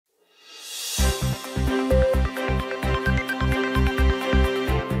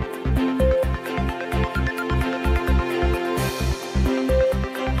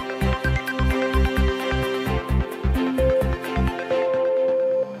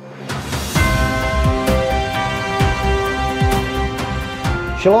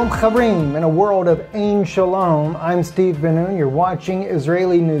Shalom Chavrim, in a world of Ein Shalom, I'm Steve DeNoon. You're watching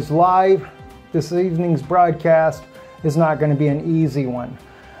Israeli News Live. This evening's broadcast is not going to be an easy one.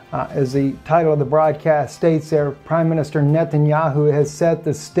 As the title of the broadcast states there, Prime Minister Netanyahu has set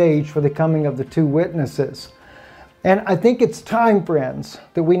the stage for the coming of the two witnesses. And I think it's time, friends,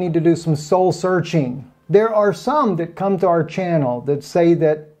 that we need to do some soul searching. There are some that come to our channel that say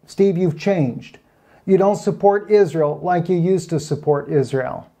that, Steve, you've changed. You don't support Israel like you used to support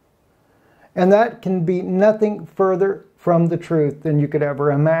Israel. And that can be nothing further from the truth than you could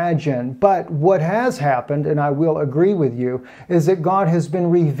ever imagine. But what has happened, and I will agree with you, is that God has been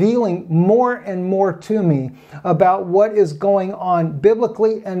revealing more and more to me about what is going on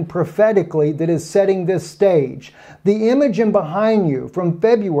biblically and prophetically that is setting this stage. The image in behind you from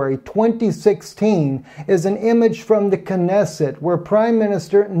February 2016 is an image from the Knesset where Prime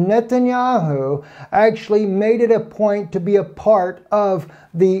Minister Netanyahu actually made it a point to be a part of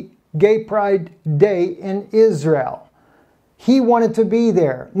the Gay Pride Day in Israel. He wanted to be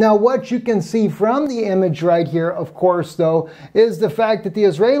there. Now, what you can see from the image right here, of course, though, is the fact that the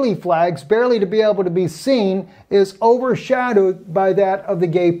Israeli flags, barely to be able to be seen, is overshadowed by that of the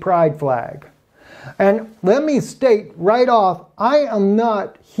gay pride flag. And let me state right off, I am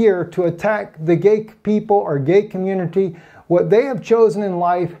not here to attack the gay people or gay community. What they have chosen in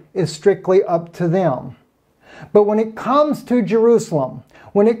life is strictly up to them. But when it comes to Jerusalem,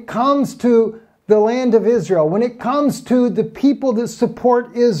 when it comes to the land of Israel, when it comes to the people that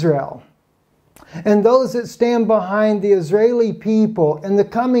support Israel, and those that stand behind the Israeli people and the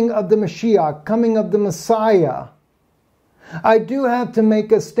coming of the Mashiach, coming of the Messiah, I do have to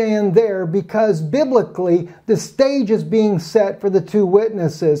make a stand there because biblically the stage is being set for the two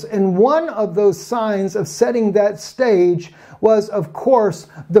witnesses. And one of those signs of setting that stage was, of course,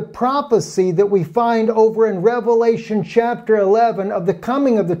 the prophecy that we find over in Revelation chapter 11 of the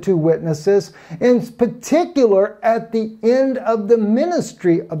coming of the two witnesses, in particular at the end of the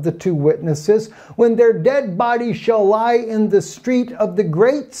ministry of the two witnesses, when their dead bodies shall lie in the street of the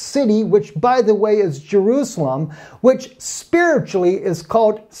great city, which, by the way, is Jerusalem, which spiritually is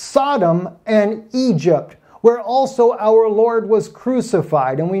called Sodom and Egypt, where also our Lord was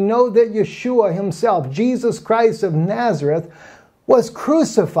crucified. And we know that Yeshua himself, Jesus Christ of Nazareth, was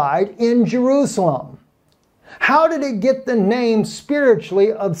crucified in Jerusalem. How did it get the name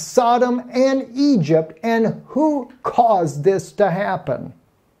spiritually of Sodom and Egypt, and who caused this to happen?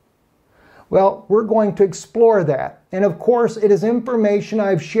 Well, we're going to explore that. And of course, it is information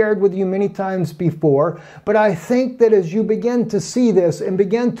I've shared with you many times before, but I think that as you begin to see this and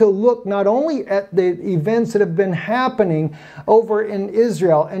begin to look not only at the events that have been happening over in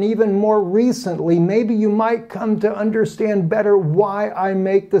Israel and even more recently, maybe you might come to understand better why I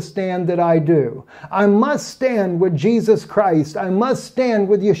make the stand that I do. I must stand with Jesus Christ. I must stand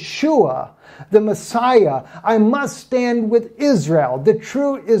with Yeshua, the Messiah. I must stand with Israel, the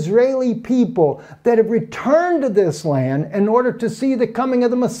true Israeli people that have returned to this land in order to see the coming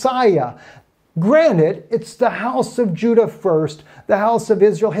of the Messiah. Granted, it's the house of Judah first. The house of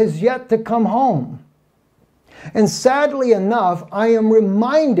Israel has yet to come home. And sadly enough, I am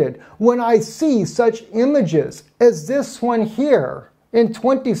reminded when I see such images as this one here in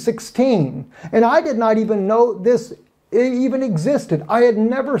 2016. And I did not even know this even existed. I had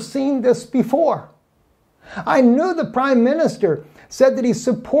never seen this before. I knew the Prime Minister said that he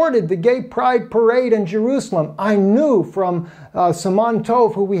supported the Gay Pride Parade in Jerusalem. I knew from Simon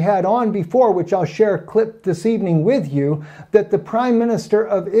Tov, who we had on before, which I'll share a clip this evening with you, that the Prime Minister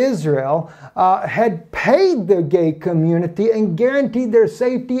of Israel had paid the gay community and guaranteed their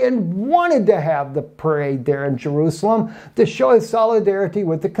safety and wanted to have the parade there in Jerusalem to show his solidarity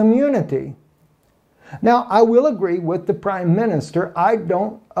with the community. Now, I will agree with the Prime Minister. I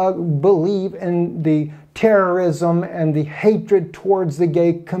don't believe in the terrorism and the hatred towards the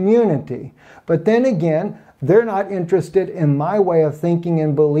gay community. But then again, they're not interested in my way of thinking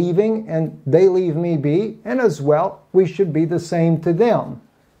and believing, and they leave me be, and as well, we should be the same to them.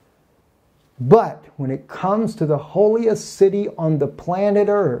 But when it comes to the holiest city on the planet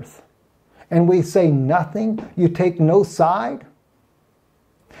Earth, and we say nothing, you take no side?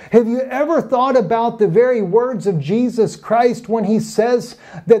 Have you ever thought about the very words of Jesus Christ when he says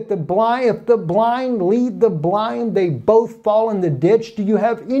that if the blind lead the blind, they both fall in the ditch? Do you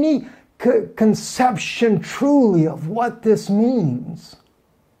have any conception truly of what this means?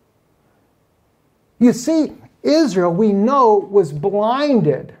 You see, Israel, we know, was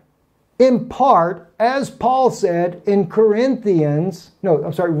blinded in part, as Paul said in Romans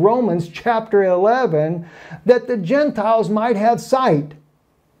chapter 11, that the Gentiles might have sight.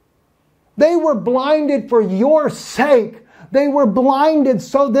 They were blinded for your sake They were blinded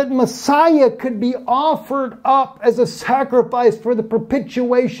so that Messiah could be offered up as a sacrifice for the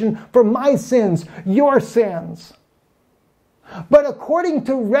propitiation for my sins, your sins. But according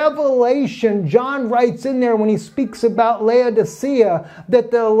to Revelation, John writes in there when he speaks about Laodicea,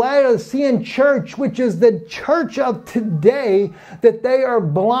 that the Laodicean church, which is the church of today, that they are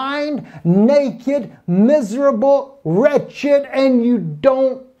blind, naked, miserable, wretched, and you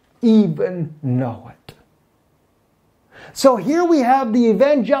don't even know it. So here we have the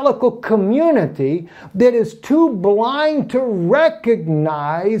evangelical community that is too blind to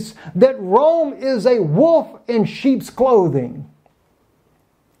recognize that Rome is a wolf in sheep's clothing.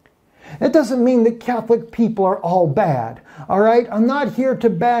 It doesn't mean that Catholic people are all bad, all right? I'm not here to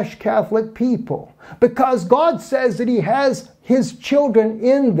bash Catholic people, because God says that He has His children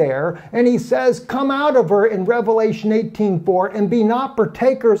in there, and He says, come out of her in Revelation 18:4 and be not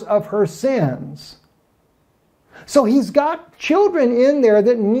partakers of her sins. So He's got children in there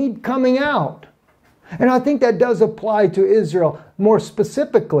that need coming out. And I think that does apply to Israel more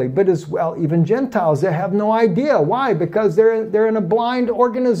specifically, but as well, even Gentiles that have no idea. Why? Because they're in a blind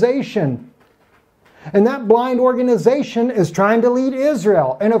organization. And that blind organization is trying to lead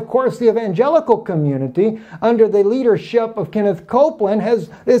Israel. And of course, the evangelical community, under the leadership of Kenneth Copeland,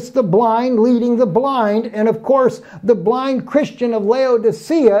 it's the blind leading the blind. And of course, the blind Christian of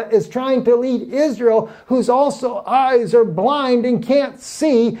Laodicea is trying to lead Israel, whose also eyes are blind and can't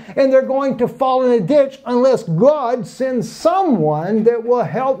see, and they're going to fall in a ditch unless God sends someone that will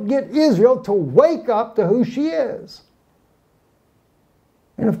help get Israel to wake up to who she is.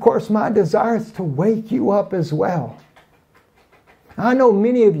 And of course, my desire is to wake you up as well. I know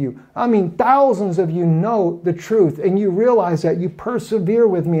many of you, thousands of you know the truth, and you realize that. You persevere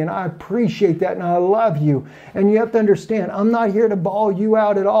with me, and I appreciate that, and I love you. And you have to understand, I'm not here to bawl you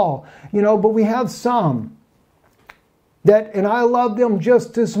out at all. But we have some that, and I love them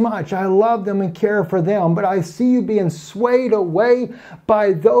just as much. I love them and care for them, but I see you being swayed away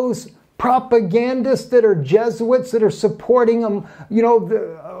by those propagandists that are Jesuits that are supporting them,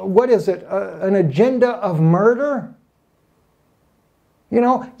 an agenda of murder?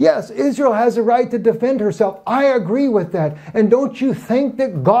 Yes, Israel has a right to defend herself. I agree with that. And don't you think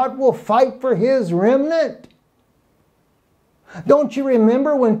that God will fight for His remnant? Don't you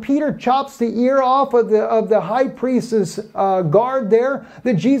remember when Peter chops the ear off of the high priest's guard there,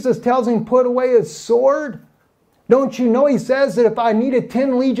 that Jesus tells him put away his sword? Don't you know He says that if I needed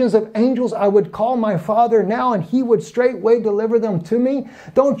 10 legions of angels, I would call my Father now and He would straightway deliver them to me?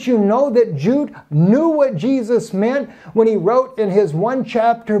 Don't you know that Jude knew what Jesus meant when he wrote in his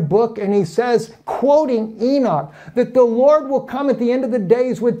 1-chapter book, and he says, quoting Enoch, that the Lord will come at the end of the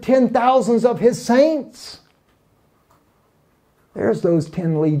days with 10,000s of His saints? There's those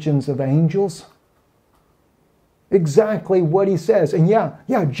 10 legions of angels. Exactly what he says. And yeah,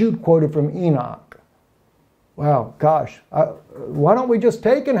 Jude quoted from Enoch. Wow, gosh, why don't we just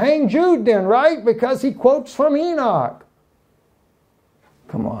take and hang Jude then, right? Because he quotes from Enoch.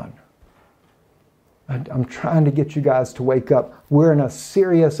 Come on. I'm trying to get you guys to wake up. We're in a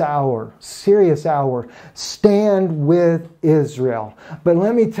serious hour. Stand with Israel. But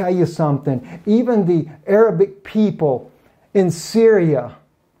let me tell you something. Even the Arabic people in Syria,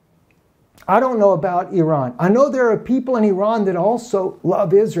 I don't know about Iran. I know there are people in Iran that also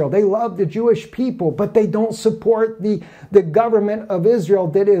love Israel. They love the Jewish people, but they don't support the government of Israel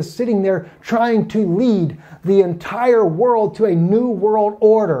that is sitting there trying to lead the entire world to a new world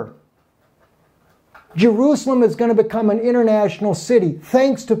order. Jerusalem is going to become an international city,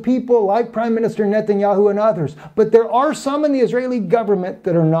 thanks to people like Prime Minister Netanyahu and others. But there are some in the Israeli government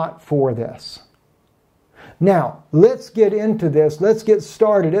that are not for this. Now, let's get into this. Let's get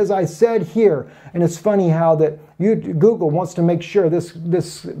started. As I said here, and it's funny how that Google wants to make sure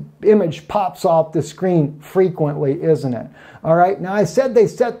this image pops off the screen frequently, isn't it? All right, now I said they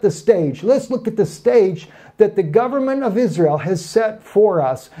set the stage. Let's look at the stage that the government of Israel has set for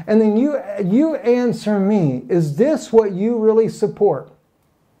us. And then you answer me, is this what you really support?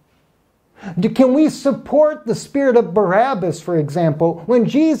 Can we support the spirit of Barabbas, for example? When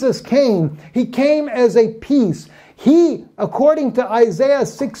Jesus came, He came as a peace. He, according to Isaiah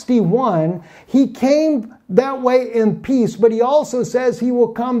 61, He came that way in peace, but He also says He will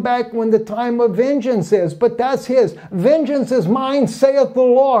come back when the time of vengeance is. But that's His. Vengeance is mine, saith the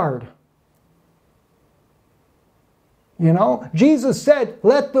Lord. Jesus said,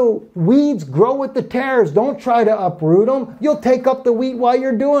 let the weeds grow with the tares. Don't try to uproot them. You'll take up the wheat while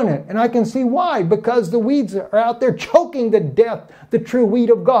you're doing it. And I can see why. Because the weeds are out there choking to death the true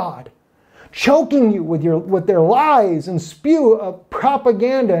wheat of God. Choking you with their lies and spew of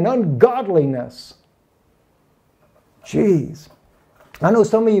propaganda and ungodliness. Jeez. I know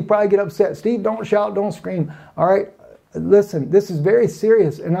some of you probably get upset. Steve, don't shout, don't scream. All right, listen, this is very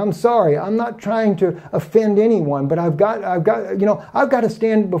serious, and I'm sorry. I'm not trying to offend anyone, but I've got to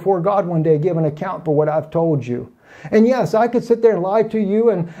stand before God one day, give an account for what I've told you. And yes, I could sit there and lie to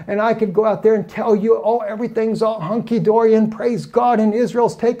you, and I could go out there and tell you, oh, everything's all hunky-dory, and praise God, and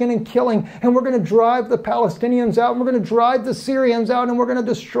Israel's taking and killing, and we're going to drive the Palestinians out, and we're going to drive the Syrians out, and we're going to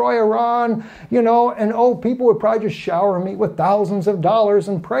destroy Iran, and oh, people would probably just shower me with thousands of dollars,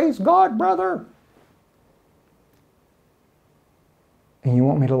 and praise God, brother. And you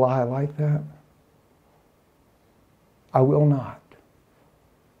want me to lie like that? I will not.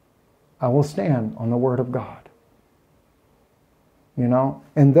 I will stand on the Word of God.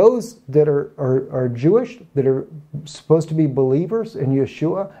 And those that are Jewish, that are supposed to be believers in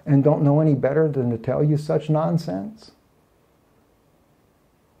Yeshua and don't know any better than to tell you such nonsense.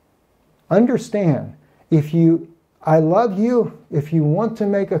 Understand, I love you, if you want to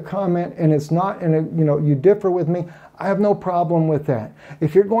make a comment and it's not, you differ with me, I have no problem with that.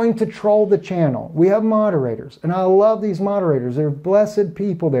 If you're going to troll the channel, we have moderators, and I love these moderators. They're blessed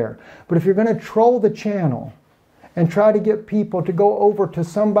people there. But if you're going to troll the channel, and try to get people to go over to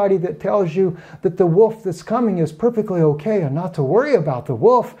somebody that tells you that the wolf that's coming is perfectly okay and not to worry about the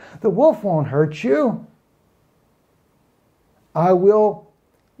wolf won't hurt you. I will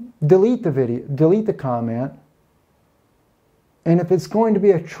delete the video, delete the comment, and if it's going to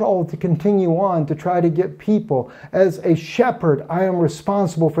be a troll to continue on to try to get people, as a shepherd, I am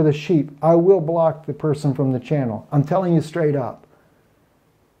responsible for the sheep. I will block the person from the channel. I'm telling you straight up.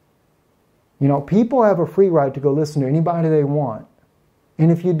 People have a free right to go listen to anybody they want. And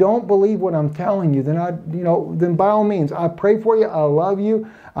if you don't believe what I'm telling you, then by all means, I pray for you. I love you.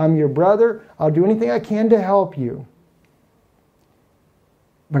 I'm your brother. I'll do anything I can to help you.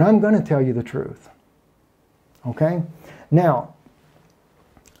 But I'm going to tell you the truth. Okay? Now,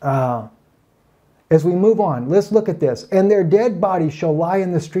 as we move on, let's look at this. And their dead bodies shall lie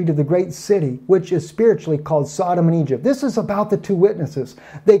in the street of the great city, which is spiritually called Sodom and Egypt. This is about the two witnesses.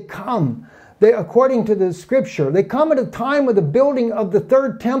 They come. According to the scripture, they come at a time of the building of the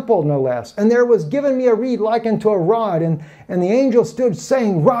third temple, no less. And there was given me a reed like unto a rod, and the angel stood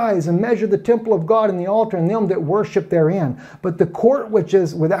saying, Rise and measure the temple of God and the altar and them that worship therein. But the court which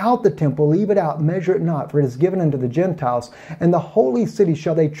is without the temple, leave it out, measure it not, for it is given unto the Gentiles. And the holy city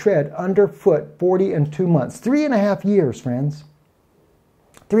shall they tread under foot 42 months. 3.5 years, friends.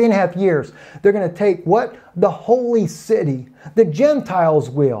 3.5 years. They're going to take what? The holy city. The Gentiles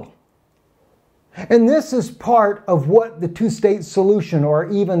will. And this is part of what the two-state solution, or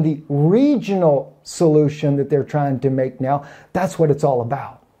even the regional solution that they're trying to make now, that's what it's all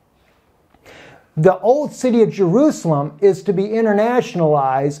about. The old city of Jerusalem is to be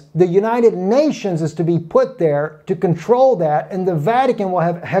internationalized. The United Nations is to be put there to control that, and the Vatican will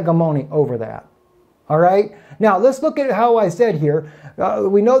have hegemony over that. All right? Now, let's look at how I said here.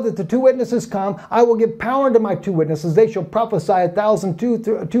 We know that the two witnesses come. I will give power unto my two witnesses. They shall prophesy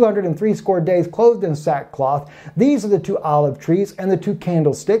 1,260 days, clothed in sackcloth. These are the two olive trees and the two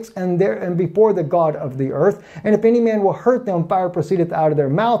candlesticks, and before the God of the earth. And if any man will hurt them, fire proceedeth out of their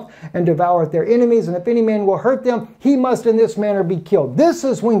mouth, and devoureth their enemies. And if any man will hurt them, he must in this manner be killed. This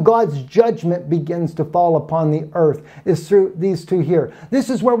is when God's judgment begins to fall upon the earth, is through these two here. This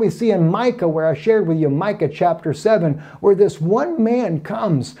is where we see in Micah, where I shared with you, Micah chapter 7, where this one man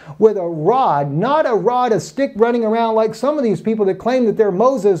comes with a rod, not a rod, a stick, running around like some of these people that claim that they're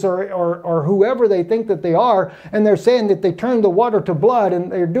Moses or whoever they think that they are, and they're saying that they turned the water to blood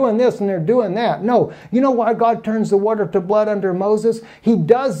and they're doing this and they're doing that. No. You know why God turns the water to blood under Moses? He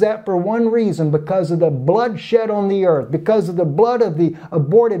does that for one reason, because of the blood shed on the earth, because of the blood of the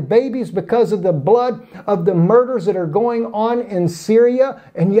aborted babies, because of the blood of the murders that are going on in Syria.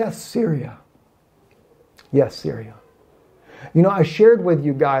 And yes, Syria. Yes, Syria. I shared with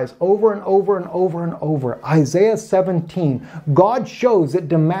you guys over and over and over and over, Isaiah 17, God shows that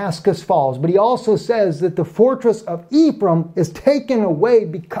Damascus falls, but he also says that the fortress of Ephraim is taken away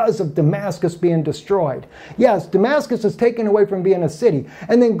because of Damascus being destroyed. Yes, Damascus is taken away from being a city.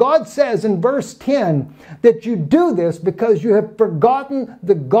 And then God says in verse 10 that you do this because you have forgotten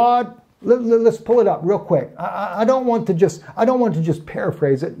the God. Let's pull it up real quick. I don't want to just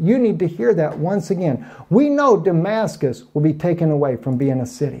paraphrase it. You need to hear that once again. We know Damascus will be taken away from being a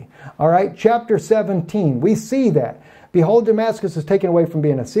city. All right, chapter 17, we see that. Behold, Damascus is taken away from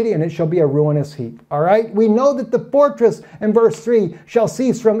being a city, and it shall be a ruinous heap. All right? We know that the fortress, in verse 3, shall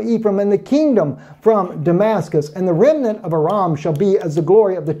cease from Ephraim, and the kingdom from Damascus, and the remnant of Aram shall be as the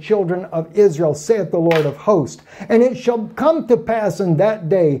glory of the children of Israel, saith the Lord of hosts. And it shall come to pass in that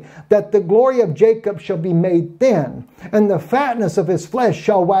day that the glory of Jacob shall be made thin, and the fatness of his flesh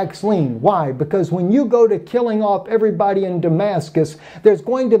shall wax lean. Why? Because when you go to killing off everybody in Damascus, there's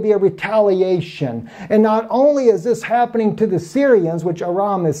going to be a retaliation. And not only is this happening to the Syrians, which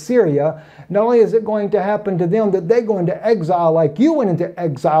Aram is Syria, not only is it going to happen to them that they go into exile like you went into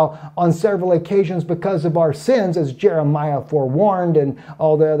exile on several occasions because of our sins, as Jeremiah forewarned, and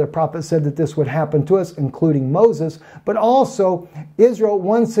all the other prophets said that this would happen to us, including Moses, but also Israel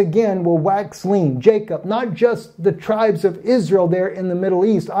once again will wax lean. Jacob, not just the tribes of Israel there in the Middle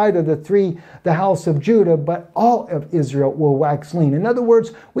East, either the house of Judah, but all of Israel will wax lean. In other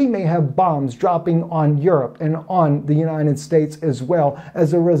words, we may have bombs dropping on Europe and on the United States as well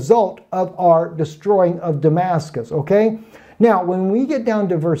as a result of our destroying of Damascus, okay? Now, when we get down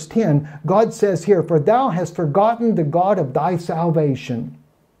to verse 10, God says here, "For thou hast forgotten the God of thy salvation,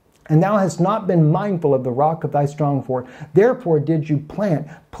 and thou hast not been mindful of the rock of thy strong fort. Therefore did you plant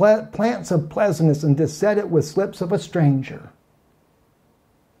plants of pleasantness, and did set it with slips of a stranger."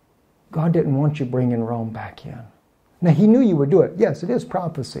 God didn't want you bringing Rome back in. Now, he knew you would do it. Yes, it is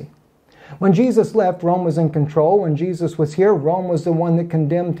prophecy. When Jesus left, Rome was in control. When Jesus was here, Rome was the one that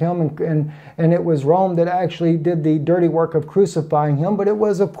condemned him, and it was Rome that actually did the dirty work of crucifying him. But it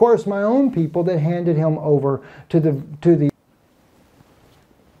was, of course, my own people that handed him over to the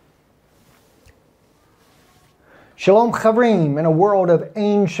Shalom Chavrim, in a world of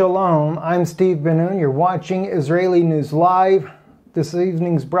Ein Shalom. I'm Steve DeNoon. You're watching Israeli News Live. This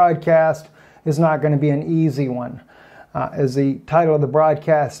evening's broadcast is not going to be an easy one. As the title of the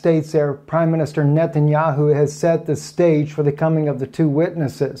broadcast states there, Prime Minister Netanyahu has set the stage for the coming of the two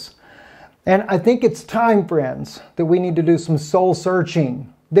witnesses. And I think it's time, friends, that we need to do some soul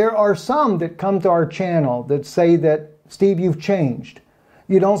searching. There are some that come to our channel that say that, Steve, you've changed.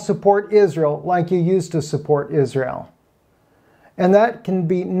 You don't support Israel like you used to support Israel. And that can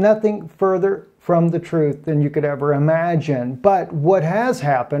be nothing further from the truth than you could ever imagine. But what has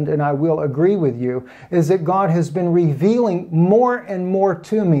happened, and I will agree with you, is that God has been revealing more and more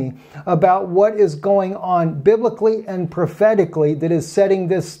to me about what is going on biblically and prophetically that is setting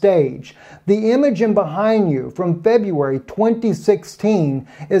this stage. The image in behind you from February 2016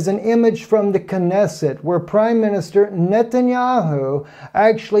 is an image from the Knesset, where Prime Minister Netanyahu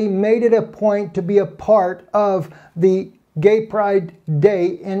actually made it a point to be a part of the Gay Pride Day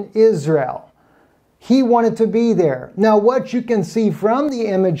in Israel. He wanted to be there. Now, what you can see from the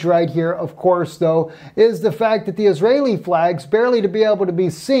image right here, of course, though, is the fact that the Israeli flags, barely to be able to be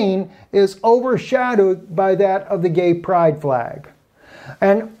seen, is overshadowed by that of the gay pride flag.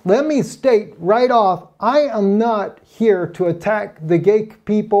 And let me state right off, I am not here to attack the gay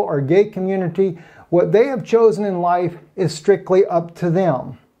people or gay community. What they have chosen in life is strictly up to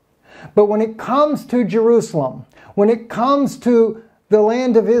them. But when it comes to Jerusalem, when it comes to the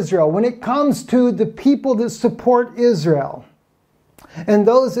land of Israel, when it comes to the people that support Israel, and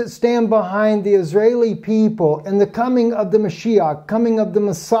those that stand behind the Israeli people and the coming of the Mashiach, coming of the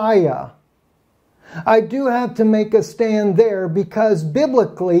Messiah, I do have to make a stand there, because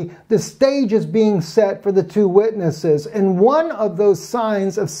biblically the stage is being set for the two witnesses. And one of those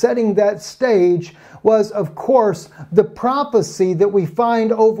signs of setting that stage was, of course, the prophecy that we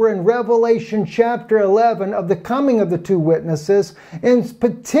find over in Revelation chapter 11 of the coming of the two witnesses, in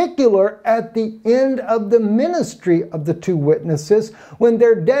particular at the end of the ministry of the two witnesses, when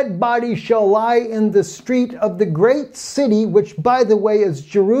their dead bodies shall lie in the street of the great city, which, by the way, is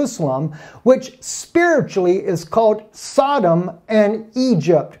Jerusalem, which spiritually is called Sodom and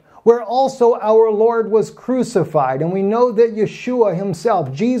Egypt, where also our Lord was crucified. And we know that Yeshua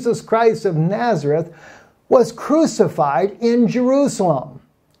himself, Jesus Christ of Nazareth, was crucified in Jerusalem.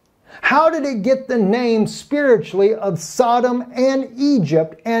 How did it get the name spiritually of Sodom and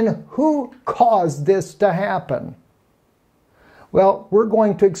Egypt, and who caused this to happen? Well, we're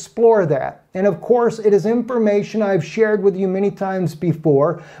going to explore that. And of course, it is information I've shared with you many times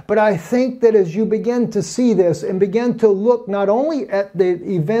before, but I think that as you begin to see this and begin to look not only at the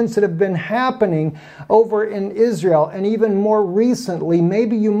events that have been happening over in Israel, and even more recently,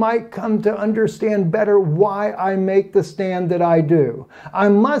 maybe you might come to understand better why I make the stand that I do. I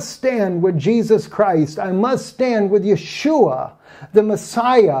must stand with Jesus Christ. I must stand with Yeshua, the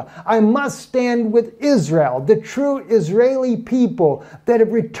Messiah. I must stand with Israel, the true Israeli people that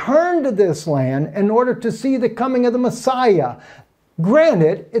have returned to this land in order to see the coming of the Messiah.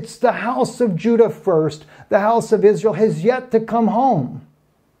 Granted, it's the house of Judah first. The house of Israel has yet to come home.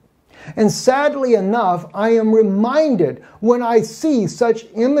 And sadly enough, I am reminded when I see such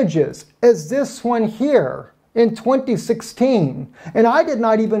images as this one here in 2016. And I did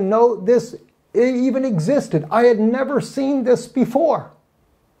not even know this even existed. I had never seen this before.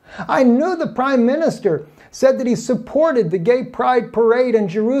 I knew the Prime Minister said that he supported the gay pride parade in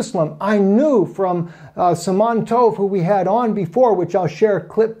Jerusalem. I knew from Simon Tov, who we had on before, which I'll share a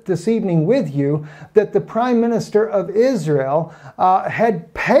clip this evening with you, that the Prime Minister of Israel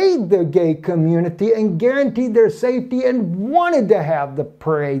had paid the gay community and guaranteed their safety and wanted to have the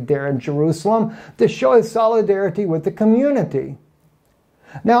parade there in Jerusalem to show his solidarity with the community.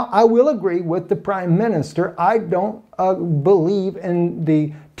 Now, I will agree with the Prime Minister. I don't believe in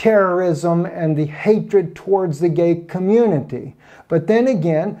the terrorism and the hatred towards the gay community. But then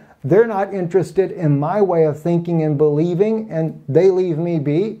again, they're not interested in my way of thinking and believing, and they leave me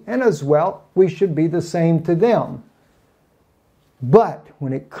be, and as well, we should be the same to them. But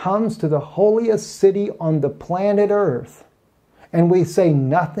when it comes to the holiest city on the planet Earth, and we say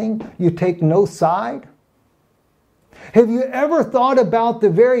nothing, you take no side? Have you ever thought about the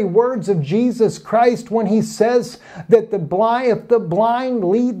very words of Jesus Christ when he says that if the blind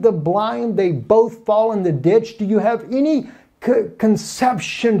lead the blind, they both fall in the ditch? Do you have any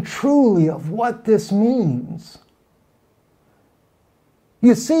conception truly of what this means?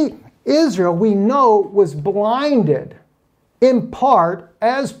 You see, Israel, we know, was blinded in part,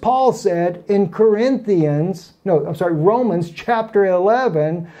 as Paul said in Romans chapter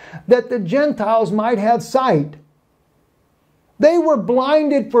 11, that the Gentiles might have sight. They were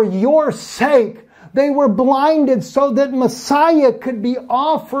blinded for your sake. They were blinded so that Messiah could be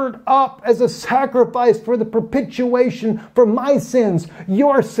offered up as a sacrifice for the propitiation for my sins,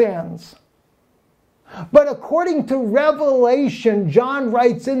 your sins. But according to Revelation, John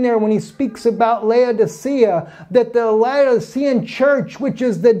writes in there when he speaks about Laodicea, that the Laodicean church, which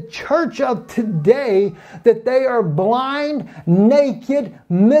is the church of today, that they are blind, naked,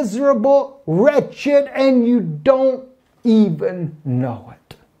 miserable, wretched, and you don't even know it.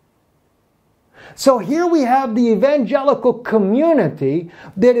 So here we have the evangelical community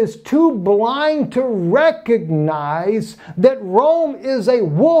that is too blind to recognize that Rome is a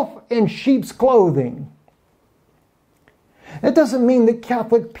wolf in sheep's clothing. It doesn't mean that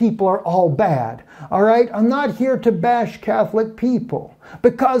Catholic people are all bad, all right? I'm not here to bash Catholic people,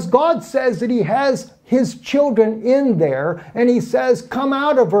 because God says that he has his children in there, and he says, come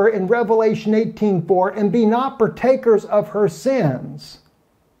out of her in Revelation 18:4 and be not partakers of her sins.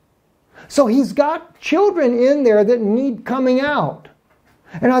 So he's got children in there that need coming out.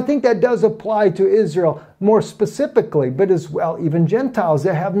 And I think that does apply to Israel more specifically, but as well, even Gentiles,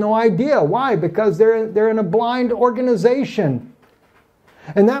 they have no idea. Why? Because they're in a blind organization.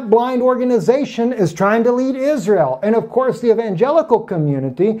 And that blind organization is trying to lead Israel. And of course, the evangelical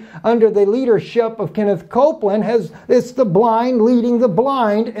community, under the leadership of Kenneth Copeland, it's the blind leading the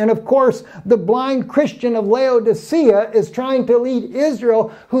blind. And of course, the blind Christian of Laodicea is trying to lead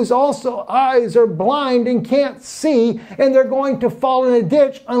Israel, whose also eyes are blind and can't see, and they're going to fall in a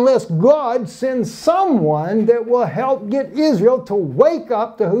ditch unless God sends someone that will help get Israel to wake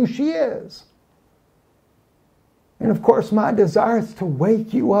up to who she is. And of course, my desire is to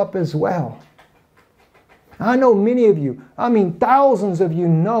wake you up as well. I know many of you, thousands of you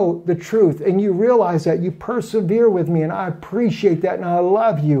know the truth, and you realize that. You persevere with me, and I appreciate that, and I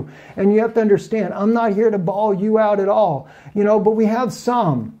love you. And you have to understand, I'm not here to bawl you out at all, but we have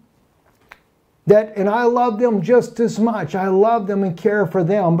some that, and I love them just as much. I love them and care for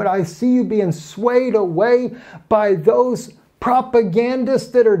them, but I see you being swayed away by those propagandists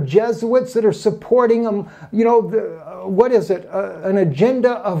that are Jesuits that are supporting them, an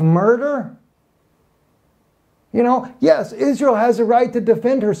agenda of murder? Yes, Israel has a right to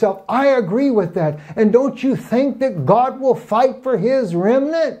defend herself. I agree with that. And don't you think that God will fight for his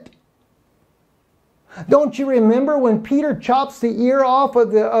remnant? Don't you remember when Peter chops the ear off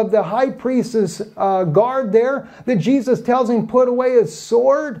of the high priest's guard there, that Jesus tells him, put away his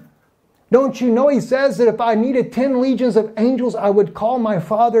sword? Don't you know he says that if I needed 10 legions of angels, I would call my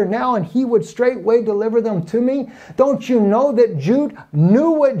Father now and he would straightway deliver them to me? Don't you know that Jude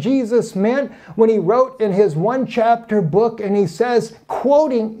knew what Jesus meant when he wrote in his 1-chapter book, and he says,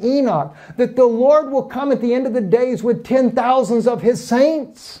 quoting Enoch, that the Lord will come at the end of the days with 10,000s of his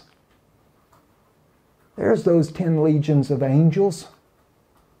saints? There's those 10 legions of angels.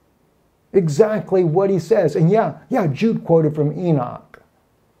 Exactly what he says. And yeah, Jude quoted from Enoch.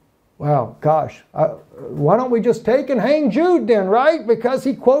 Wow, gosh, why don't we just take and hang Jude then, right? Because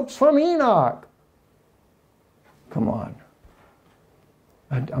he quotes from Enoch. Come on.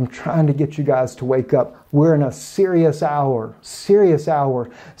 I'm trying to get you guys to wake up. We're in a serious hour. Serious hour.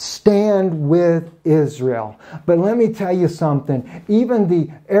 Stand with Israel. But let me tell you something. Even the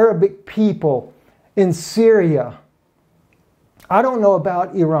Arabic people in Syria, I don't know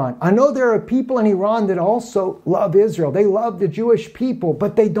about Iran. I know there are people in Iran that also love Israel. They love the Jewish people,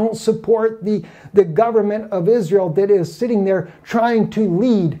 but they don't support the government of Israel that is sitting there trying to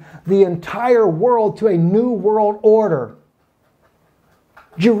lead the entire world to a new world order.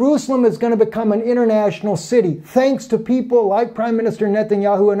 Jerusalem is going to become an international city, thanks to people like Prime Minister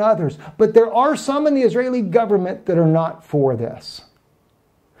Netanyahu and others. But there are some in the Israeli government that are not for this.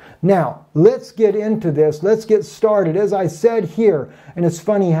 Now, let's get into this. Let's get started. As I said here, and it's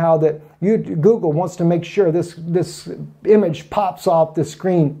funny how that Google wants to make sure this image pops off the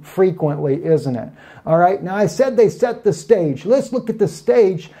screen frequently, isn't it? All right, now I said they set the stage. Let's look at the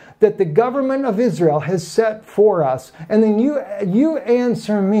stage that the government of Israel has set for us. And then you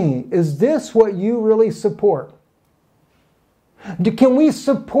answer me, is this what you really support? Can we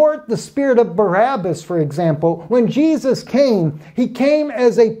support the spirit of Barabbas, for example? When Jesus came, he came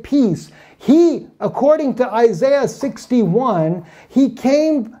as a peace. He, according to Isaiah 61, he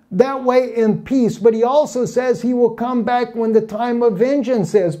came that way in peace, but he also says he will come back when the time of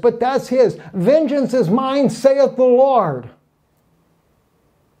vengeance is. But that's his. Vengeance is mine, saith the Lord.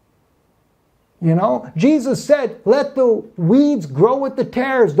 You know, Jesus said, let the weeds grow with the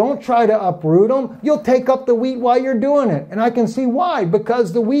tares. Don't try to uproot them. You'll take up the wheat while you're doing it. And I can see why.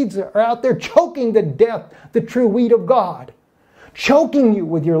 Because the weeds are out there choking to death the true wheat of God. Choking you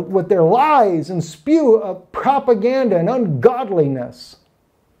with their lies and spew of propaganda and ungodliness.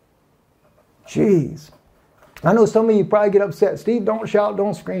 Jeez. I know some of you probably get upset. Steve, don't shout,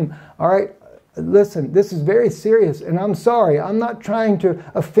 don't scream. All right. Listen, this is very serious, and I'm sorry. I'm not trying to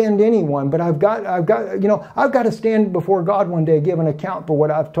offend anyone, but I've got to stand before God one day, give an account for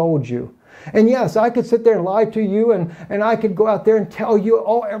what I've told you. And yes, I could sit there and lie to you, and I could go out there and tell you,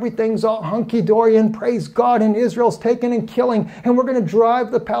 oh, everything's all hunky-dory, and praise God, and Israel's taking and killing, and we're going to drive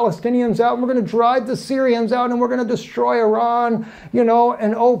the Palestinians out, and we're going to drive the Syrians out, and we're going to destroy Iran, you know,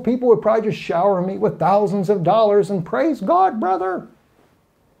 and oh, people would probably just shower me with thousands of dollars, and praise God, brother.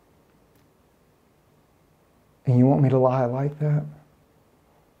 And you want me to lie like that?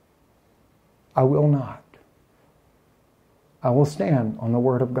 I will not. I will stand on the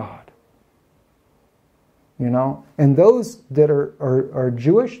Word of God. You know? And those that are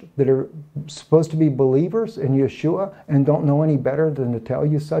Jewish, that are supposed to be believers in Yeshua and don't know any better than to tell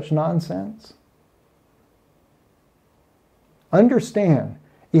you such nonsense, understand,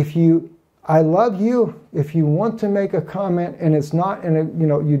 I love you. If you want to make a comment and it's not,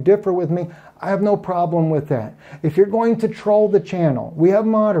 you differ with me, I have no problem with that. If you're going to troll the channel, we have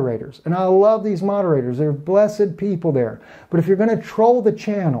moderators, and I love these moderators. They're blessed people there. But if you're going to troll the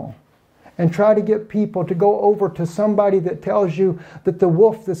channel and try to get people to go over to somebody that tells you that the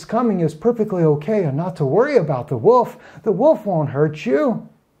wolf that's coming is perfectly okay and not to worry about the wolf won't hurt you,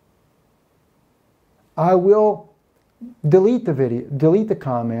 I will delete the video, delete the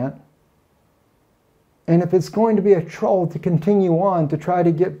comment. And if it's going to be a troll to continue on to try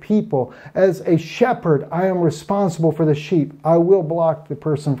to get people, as a shepherd, I am responsible for the sheep. I will block the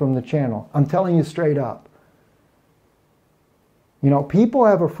person from the channel. I'm telling you straight up. You know, people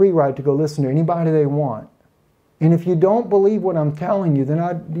have a free right to go listen to anybody they want. And if you don't believe what I'm telling you,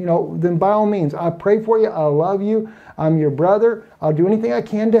 then by all means, I pray for you. I love you. I'm your brother. I'll do anything I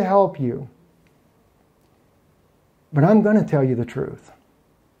can to help you. But I'm going to tell you the truth.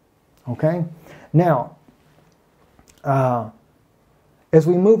 Okay? Now, as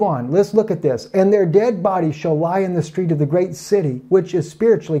we move on, let's look at this. And their dead bodies shall lie in the street of the great city, which is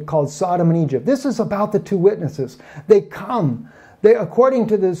spiritually called Sodom and Egypt. This is about the two witnesses. According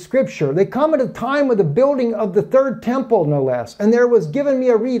to the scripture, they come at a time of the building of the third temple, no less. And there was given me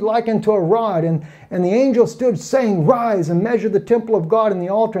a reed like unto a rod, and the angel stood saying, rise and measure the temple of God and the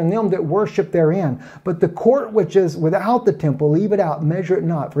altar and them that worship therein. But the court which is without the temple, leave it out, measure it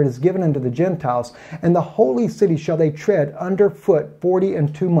not, for it is given unto the Gentiles. And the holy city shall they tread under foot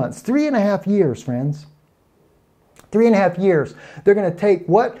 42 months. 3.5 years, friends. 3.5 years. They're going to take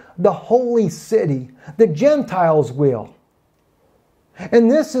what? The holy city. The Gentiles will.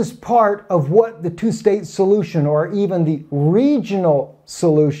 And this is part of what the two-state solution, or even the regional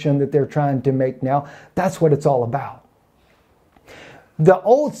solution that they're trying to make now, that's what it's all about. The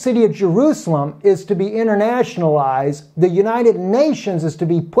old city of Jerusalem is to be internationalized. The United Nations is to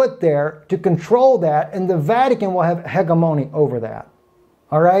be put there to control that, and the Vatican will have hegemony over that.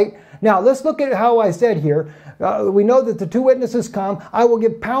 All right? Now, let's look at how I said here. We know that the two witnesses come. I will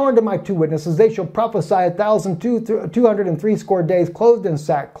give power unto my two witnesses. They shall prophesy 1,260 days, clothed in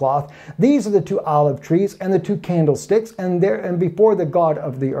sackcloth. These are the two olive trees and the two candlesticks, and before the God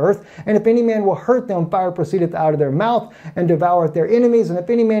of the earth. And if any man will hurt them, fire proceedeth out of their mouth, and devoureth their enemies. And if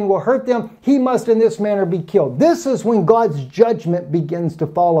any man will hurt them, he must in this manner be killed. This is when God's judgment begins to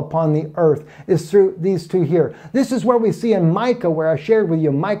fall upon the earth, is through these two here. This is where we see in Micah, where I shared with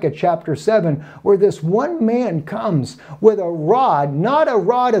you, Micah chapter 7, where this one man comes with a rod, not a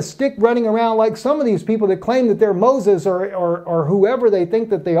rod, a stick running around like some of these people that claim that they're Moses or whoever they think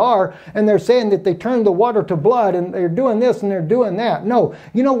that they are, and they're saying that they turned the water to blood and they're doing this and they're doing that. No.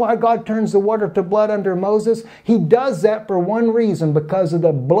 You know why God turns the water to blood under Moses? He does that for one reason, because of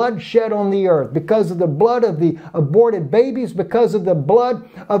the blood shed on the earth, because of the blood of the aborted babies, because of the blood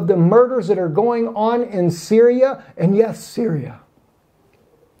of the murders that are going on in Syria. And yes, Syria.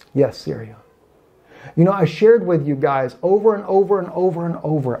 Yes, Syria. You know, I shared with you guys over and over and over and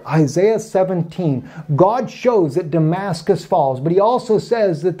over, Isaiah 17, God shows that Damascus falls, but he also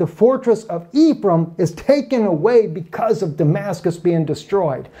says that the fortress of Ephraim is taken away because of Damascus being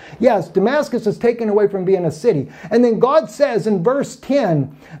destroyed. Yes, Damascus is taken away from being a city. And then God says in verse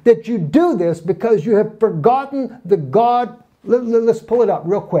 10 that you do this because you have forgotten the God. Let's pull it up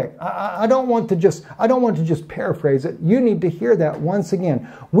real quick. I don't want to just paraphrase it. You need to hear that once again.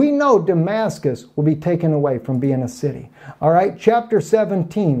 We know Damascus will be taken away from being a city. All right, chapter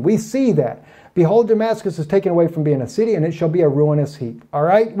 17, we see that. Behold, Damascus is taken away from being a city, and it shall be a ruinous heap. All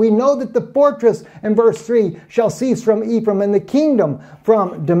right? We know that the fortress, in verse 3, shall cease from Ephraim, and the kingdom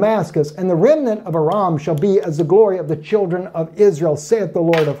from Damascus, and the remnant of Aram shall be as the glory of the children of Israel, saith the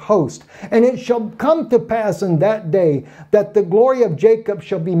Lord of hosts. And it shall come to pass in that day that the glory of Jacob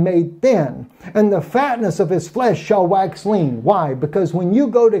shall be made thin, and the fatness of his flesh shall wax lean. Why? Because when you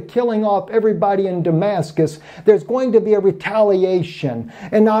go to killing off everybody in Damascus, there's going to be a retaliation.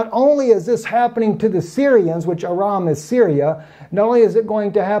 And not only is this happening to the Syrians, which Aram is Syria, not only is it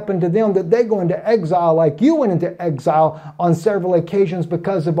going to happen to them that they go into exile like you went into exile on several occasions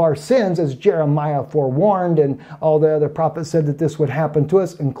because of our sins, as Jeremiah forewarned, and all the other prophets said that this would happen to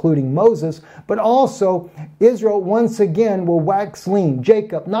us, including Moses, but also Israel once again will wax lean.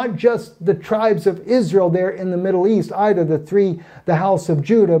 Jacob, not just the tribes of Israel there in the Middle East, either the house of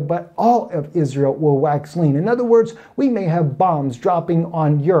Judah, but all of Israel will wax lean. In other words, we may have bombs dropping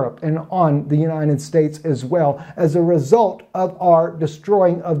on Europe and on the United States as well as a result of our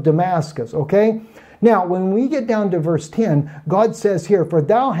destroying of Damascus, okay? Now, when we get down to verse 10, God says here, "For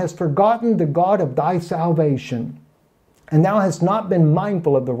thou hast forgotten the God of thy salvation, and thou hast not been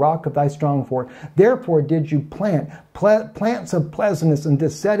mindful of the rock of thy strong fort. Therefore did you plant plants of pleasantness, and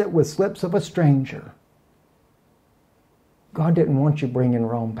did set it with slips of a stranger." God didn't want you bringing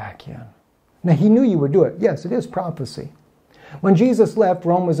Rome back in. Now, he knew you would do it. Yes, it is prophecy. When Jesus left,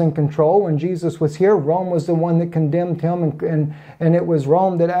 Rome was in control. When Jesus was here, Rome was the one that condemned him, and it was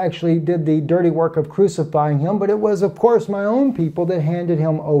Rome that actually did the dirty work of crucifying him. But it was, of course, my own people that handed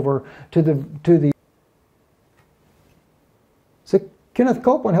him over to the. So Kenneth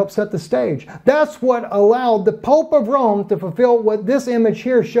Copeland helped set the stage. That's what allowed the Pope of Rome to fulfill what this image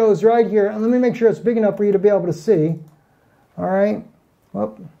here shows right here. And let me make sure it's big enough for you to be able to see. All right.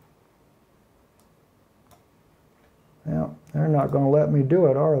 Well, yeah, they're not going to let me do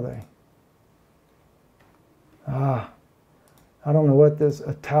it, are they? I don't know what this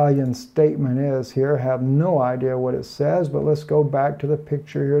Italian statement is here. I have no idea what it says, but let's go back to the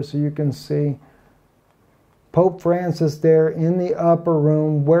picture here so you can see Pope Francis there in the upper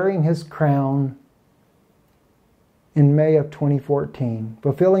room wearing his crown in May of 2014,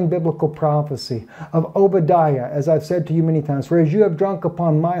 fulfilling biblical prophecy of Obadiah, as I've said to you many times, "For as you have drunk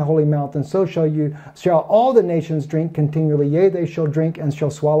upon my holy mountain, so shall all the nations drink continually. Yea, they shall drink and shall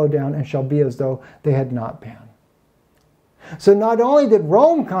swallow down and shall be as though they had not been." So not only did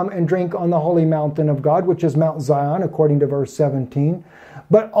Rome come and drink on the holy mountain of God, which is Mount Zion, according to verse 17,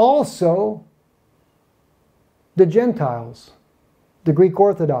 but also the Gentiles, the Greek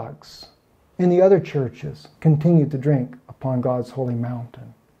Orthodox, and the other churches continued to drink upon God's holy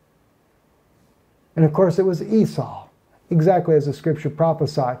mountain. And of course it was Esau, exactly as the scripture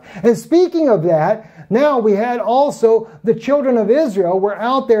prophesied. And speaking of that, now we had also the children of Israel were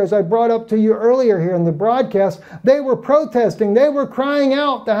out there, as I brought up to you earlier here in the broadcast. They were protesting. They were crying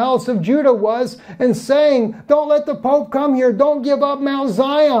out, the house of Judah was, and saying, "Don't let the Pope come here. Don't give up Mount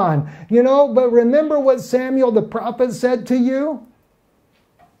Zion." You know, but remember what Samuel the prophet said to you?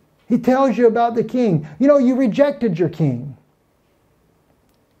 He tells you about the king. You know, you rejected your king.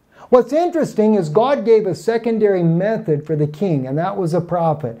 What's interesting is God gave a secondary method for the king, and that was a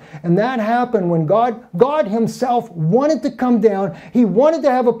prophet. And that happened when God himself wanted to come down. He wanted to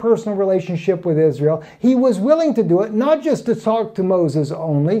have a personal relationship with Israel. He was willing to do it, not just to talk to Moses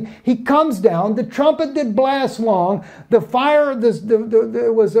only. He comes down. The trumpet did blast long. The fire,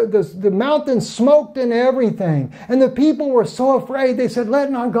 the mountain smoked and everything. And the people were so afraid. They said,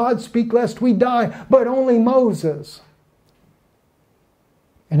 "Let not God speak lest we die," but only Moses.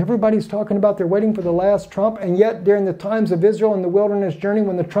 And everybody's talking about they're waiting for the last trump, and yet during the times of Israel in the wilderness journey,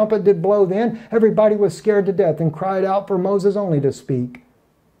 when the trumpet did blow then, everybody was scared to death and cried out for Moses only to speak.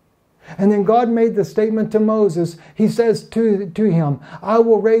 And then God made the statement to Moses. He says to him, "I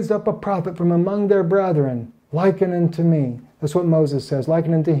will raise up a prophet from among their brethren, liken unto me." That's what Moses says,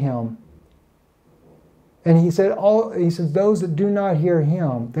 liken unto him. And he says, those that do not hear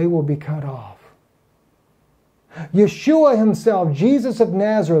him, they will be cut off. Yeshua himself, Jesus of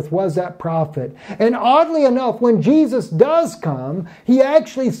Nazareth, was that prophet. And oddly enough, when Jesus does come, he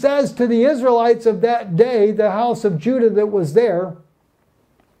actually says to the Israelites of that day, the house of Judah that was there,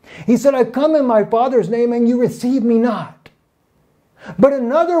 he said, "I come in my Father's name and you receive me not. But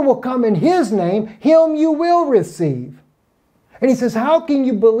another will come in his name, him you will receive." And he says, how can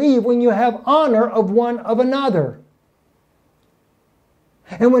you believe when you have honor of one of another?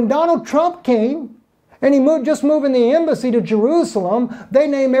 And when Donald Trump came, and he just moving the embassy to Jerusalem, they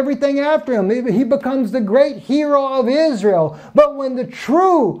name everything after him. He becomes the great hero of Israel. But when the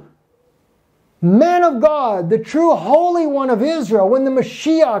true man of God, the true Holy One of Israel, when the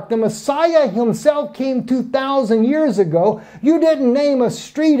Mashiach, the Messiah himself came 2,000 years ago, you didn't name a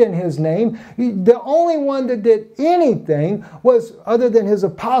street in his name. The only one that did anything was, other than his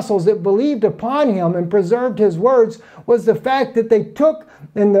apostles that believed upon him and preserved his words, was the fact that they took,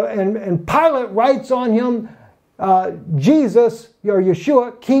 and Pilate writes on him, Jesus, or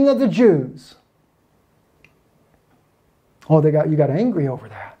Yeshua, King of the Jews. Oh, you got angry over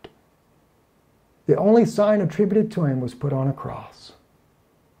that. The only sign attributed to him was put on a cross.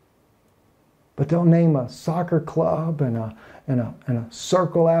 But they'll name a soccer club and a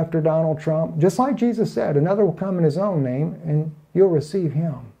circle after Donald Trump. Just like Jesus said, another will come in his own name and you'll receive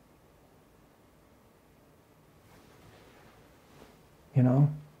him. You know?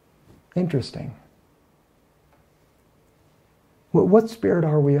 Interesting. What spirit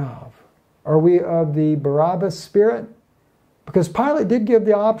are we of? Are we of the Barabbas spirit? Because Pilate did give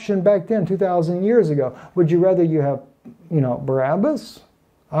the option back then, 2,000 years ago. Would you rather you have, Barabbas?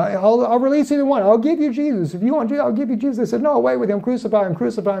 I'll release either one. I'll give you Jesus. If you want to, I'll give you Jesus. They said, no, away with him. Crucify him,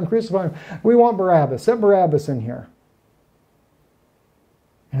 crucify him, crucify him. We want Barabbas. Set Barabbas in here.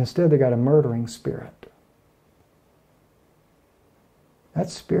 And instead they got a murdering spirit. That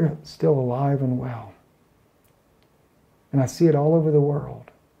spirit's still alive and well. And I see it all over the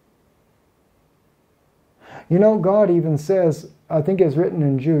world. You know, God even says, I think it's written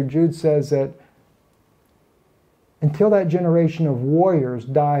in Jude says that until that generation of warriors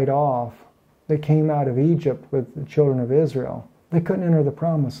died off that came out of Egypt with the children of Israel, they couldn't enter the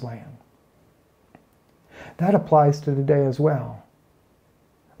promised land. That applies to today as well.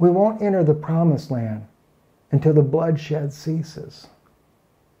 We won't enter the promised land until the bloodshed ceases.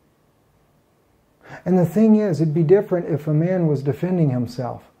 And the thing is, it'd be different if a man was defending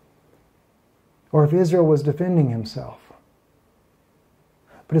himself, or if Israel was defending himself.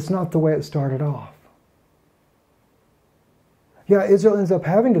 But it's not the way it started off. Yeah, Israel ends up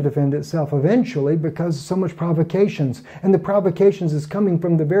having to defend itself eventually because of so much provocations. And the provocations is coming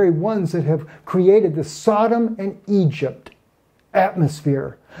from the very ones that have created the Sodom and Egypt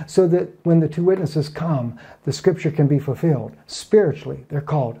atmosphere, so that when the two witnesses come, the scripture can be fulfilled. Spiritually, they're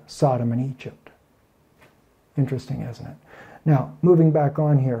called Sodom and Egypt. Interesting, isn't it? Now, moving back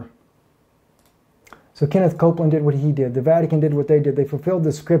on here. So Kenneth Copeland did what he did. The Vatican did what they did. They fulfilled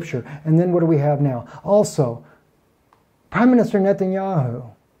the scripture. And then what do we have now? Also, Prime Minister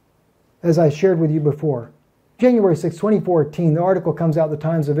Netanyahu, as I shared with you before, January 6, 2014, the article comes out, The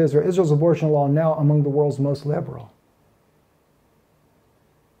Times of Israel, Israel's abortion law now among the world's most liberal.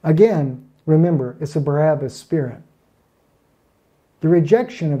 Again, remember, it's a Barabbas spirit. The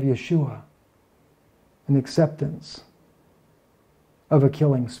rejection of Yeshua and acceptance of a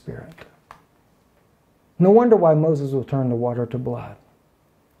killing spirit. No wonder why Moses will turn the water to blood.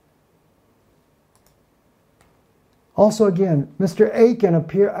 Also again, Mr. Elkin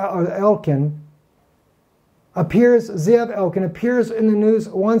appears, Zev Elkin appears in the news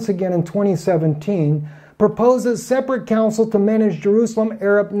once again in 2017, proposes separate council to manage Jerusalem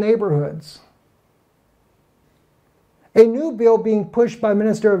Arab neighborhoods. A new bill being pushed by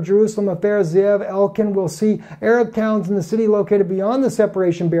Minister of Jerusalem Affairs Zeev Elkin will see Arab towns in the city located beyond the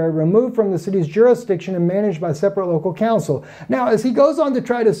separation barrier removed from the city's jurisdiction and managed by separate local council. Now, as he goes on to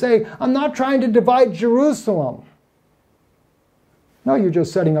try to say, I'm not trying to divide Jerusalem. No, you're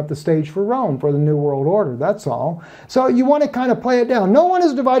just setting up the stage for Rome, for the New World Order, that's all. So you want to kind of play it down. No one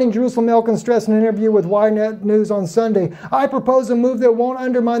is dividing Jerusalem, Elkin stressed in an interview with Ynet News on Sunday. I propose a move that won't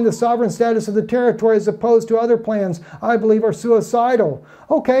undermine the sovereign status of the territory as opposed to other plans I believe are suicidal.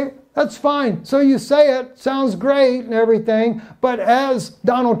 Okay, that's fine. So you say it, sounds great and everything, but as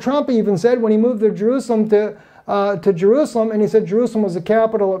Donald Trump even said when he moved to Jerusalem to Jerusalem, and he said Jerusalem was the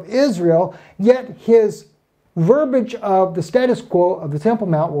capital of Israel, yet his verbiage of the status quo of the Temple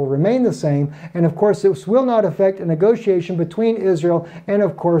Mount will remain the same, and of course this will not affect a negotiation between Israel and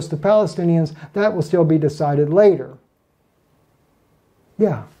of course the Palestinians. That will still be decided later.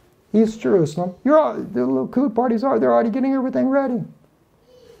 Yeah, East Jerusalem. The Likud parties they're already getting everything ready.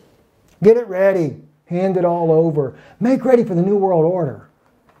 Get it ready. Hand it all over. Make ready for the New World Order.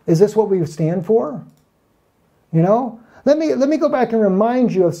 Is this what we stand for? You know? Let me go back and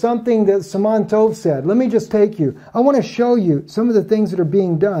remind you of something that Saman Tov said. Let me just take you. I want to show you some of the things that are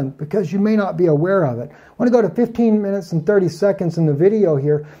being done because you may not be aware of it. I want to go to 15 minutes and 30 seconds in the video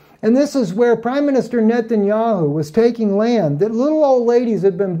here. And this is where Prime Minister Netanyahu was taking land that little old ladies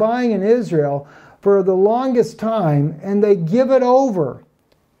had been buying in Israel for the longest time, and they give it over.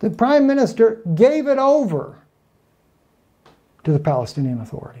 The Prime Minister gave it over to the Palestinian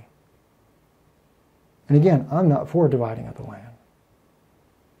Authority. And again, I'm not for dividing of the land.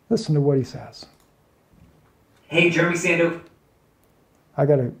 Listen to what he says. Hey, Jeremy Sando. I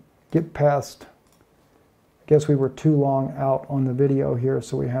got to get past, I guess we were too long out on the video here,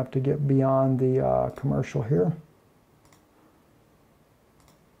 so we have to get beyond the commercial here.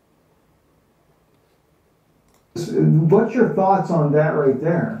 What's your thoughts on that right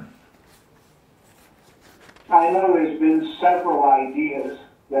there? I know there's been several ideas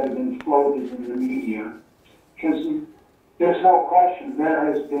that have been floated in the media, because there's no question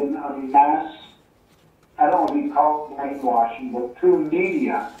there has been a mass, I don't want to call it brainwashing, but through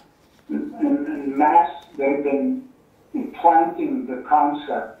media and mass, they've been implanting the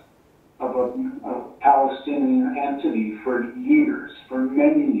concept of a Palestinian entity for years, for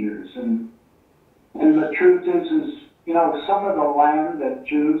many years. And the truth is, you know, some of the land that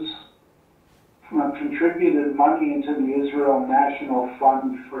Jews contributed money into the Israel National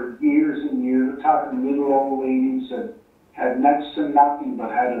Fund for years and years. We're talking little old ladies that had next to nothing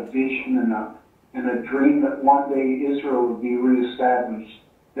but had a vision and a dream that one day Israel would be reestablished.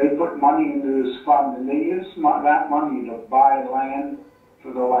 They put money into this fund, and they used that money to buy land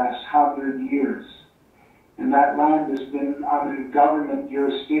for the last 100 years. And that land has been under government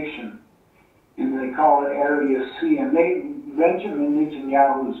jurisdiction, and they call it Area C. And Benjamin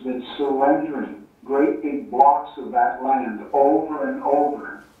Netanyahu has been surrendering great big blocks of that land over and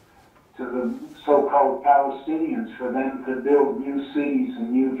over to the so-called Palestinians for them to build new cities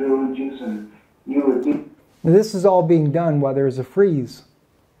and new villages and new additions. This is all being done while there's a freeze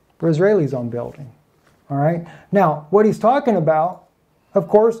for Israelis on building. All right. Now, what he's talking about, of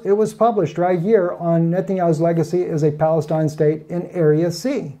course, it was published right here on Netanyahu's legacy as a Palestine state in Area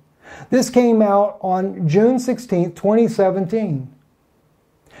C. This came out on June 16, 2017.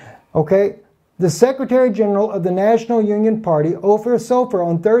 Okay. The Secretary General of the National Union Party, Ofer Sofer,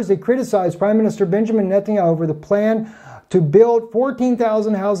 on Thursday criticized Prime Minister Benjamin Netanyahu over the plan to build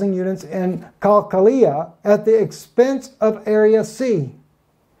 14,000 housing units in Kalkalia at the expense of Area C.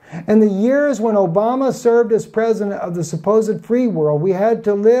 In the years when Obama served as president of the supposed free world, we had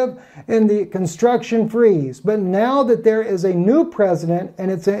to live in the construction freeze. But now that there is a new president,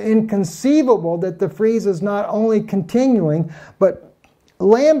 and it's inconceivable that the freeze is not only continuing, but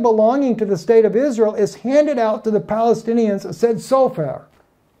land belonging to the state of Israel is handed out to the Palestinians, said Sofer.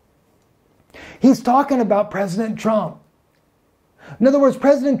 He's talking about President Trump. In other words,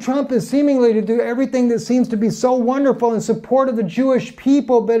 President Trump is seemingly to do everything that seems to be so wonderful in support of the Jewish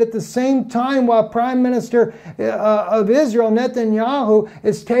people, but at the same time, while Prime Minister of Israel, Netanyahu,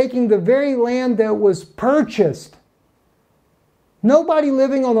 is taking the very land that was purchased. Nobody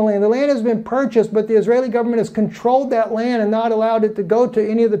living on the land. The land has been purchased, but the Israeli government has controlled that land and not allowed it to go to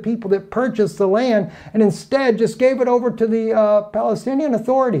any of the people that purchased the land, and instead just gave it over to the Palestinian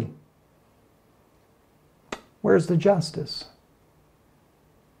Authority. Where's the justice?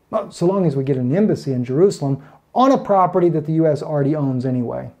 Well, so long as we get an embassy in Jerusalem on a property that the U.S. already owns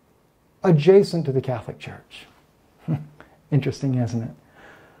anyway, adjacent to the Catholic Church. Interesting, isn't it?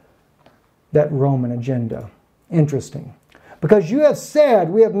 That Roman agenda. Interesting. Because you have said,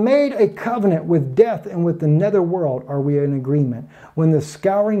 we have made a covenant with death, and with the nether world are we in agreement. When the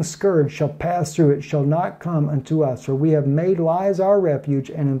scouring scourge shall pass through, it shall not come unto us. For we have made lies our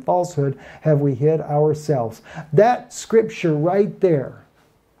refuge, and in falsehood have we hid ourselves. That scripture right there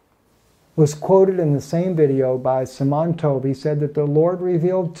was quoted in the same video by Simon Tov. He said that the Lord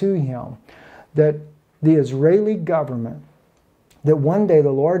revealed to him that the Israeli government, that one day the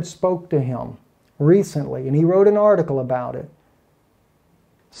Lord spoke to him recently, and he wrote an article about it,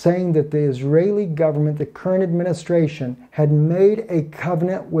 saying that the Israeli government, the current administration, had made a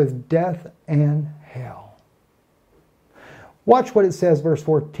covenant with death and hell. Watch what it says, verse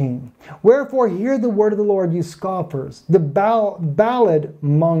 14. Wherefore hear the word of the Lord, you scoffers, the ballad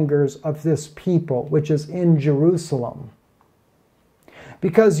mongers of this people, which is in Jerusalem.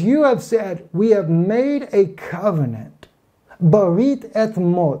 Because you have said, we have made a covenant, barit et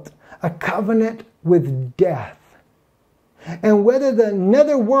mot, a covenant with death. And whether the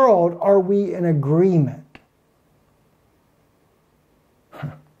nether world are we in agreement.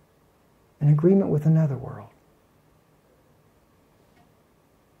 In agreement with the nether world.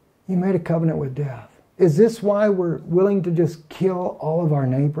 You made a covenant with death. Is this why we're willing to just kill all of our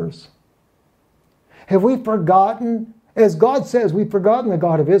neighbors? Have we forgotten, as God says, we've forgotten the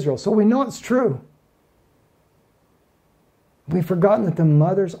God of Israel, so we know it's true. We've forgotten that the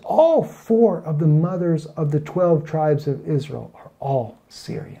mothers, all 4 of the mothers of the 12 tribes of Israel are all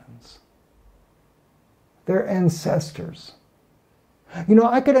Syrians. They're ancestors. You know,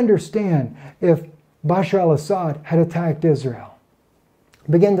 I could understand if Bashar al-Assad had attacked Israel,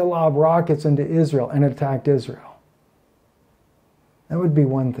 began to lob rockets into Israel and attacked Israel. That would be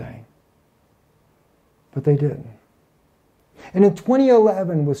one thing. But they didn't. And in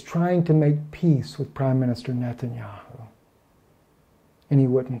 2011 was trying to make peace with Prime Minister Netanyahu. And he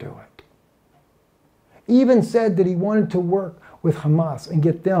wouldn't do it. Even said that he wanted to work with Hamas and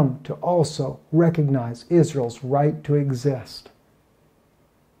get them to also recognize Israel's right to exist.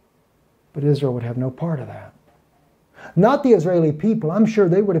 But Israel would have no part of that. Not the Israeli people. I'm sure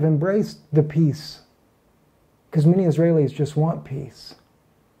they would have embraced the peace. Because many Israelis just want peace.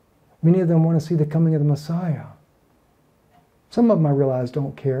 Many of them want to see the coming of the Messiah. Some of them, I realize,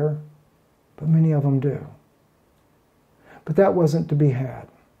 don't care. But many of them do. But that wasn't to be had.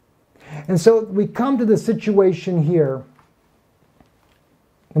 And so we come to the situation here,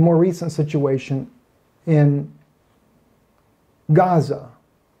 the more recent situation in Gaza.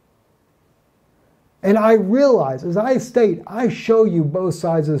 And I realize, as I state, I show you both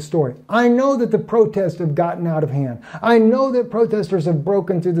sides of the story. I know that the protests have gotten out of hand. I know that protesters have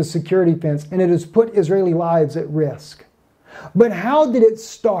broken through the security fence, and it has put Israeli lives at risk. But how did it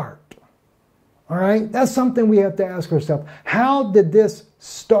start? All right, that's something we have to ask ourselves. How did this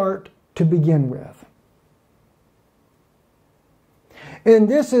start to begin with? And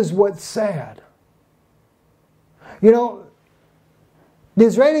this is what's sad. You know, the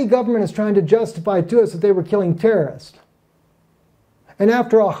Israeli government is trying to justify to us that they were killing terrorists. And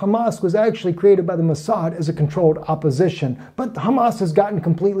after all, Hamas was actually created by the Mossad as a controlled opposition. But Hamas has gotten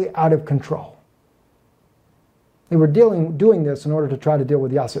completely out of control. They were doing this in order to try to deal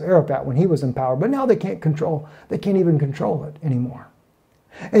with Yasser Arafat when he was in power, but now they can't even control it anymore.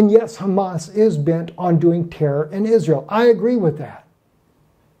 And yes, Hamas is bent on doing terror in Israel. I agree with that.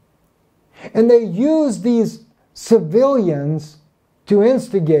 And they use these civilians to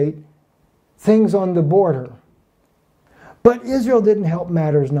instigate things on the border. But Israel didn't help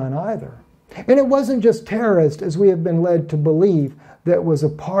matters none either. And it wasn't just terrorists, as we have been led to believe, that was a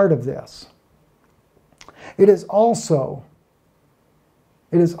part of this. It is also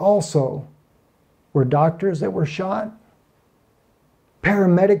were doctors that were shot,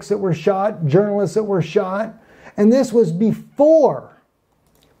 paramedics that were shot, journalists that were shot, and this was before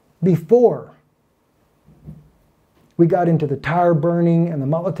we got into the tire burning and the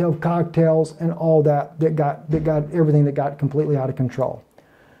Molotov cocktails and all that got everything that got completely out of control.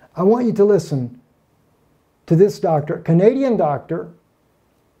 I want you to listen to this doctor, a Canadian doctor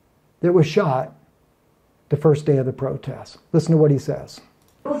that was shot the first day of the protest. Listen to what he says.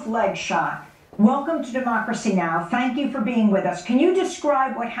 Both legs shot. Welcome to Democracy Now! Thank you for being with us. Can you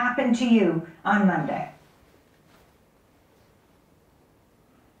describe what happened to you on Monday?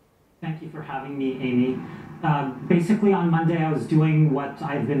 Thank you for having me, Amy. Basically, on Monday, I was doing what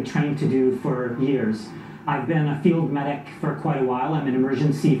I've been trained to do for years. I've been a field medic for quite a while. I'm an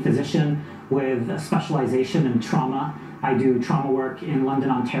emergency physician with a specialization in trauma. I do trauma work in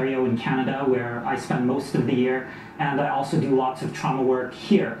London, Ontario, in Canada, where I spend most of the year, and I also do lots of trauma work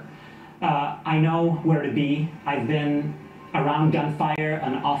here. I know where to be. I've been around gunfire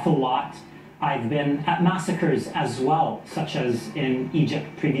an awful lot. I've been at massacres as well, such as in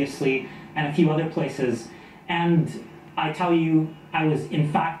Egypt previously and a few other places. And I tell you, I was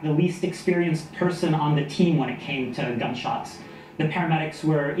in fact the least experienced person on the team when it came to gunshots. The paramedics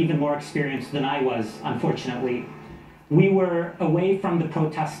were even more experienced than I was, unfortunately. We were away from the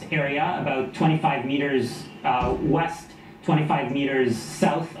protest area, about 25 meters west, 25 meters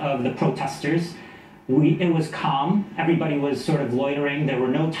south of the protesters. It was calm. Everybody was sort of loitering. There were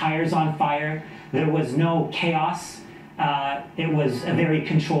no tires on fire. There was no chaos. It was a very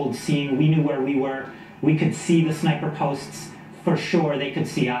controlled scene. We knew where we were. We could see the sniper posts. For sure, they could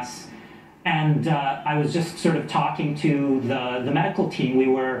see us. And I was just sort of talking to the medical team. We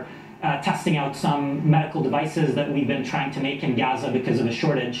were testing out some medical devices that we've been trying to make in Gaza because of a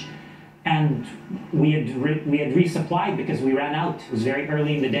shortage. And we had resupplied because we ran out. It was very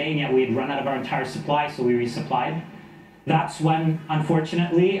early in the day, and yet we had run out of our entire supply, so we resupplied. That's when,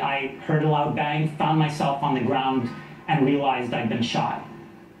 unfortunately, I heard a loud bang, found myself on the ground, and realized I'd been shot.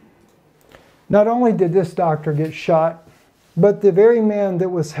 Not only did this doctor get shot, but the very man that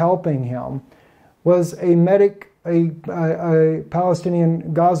was helping him was a medic, a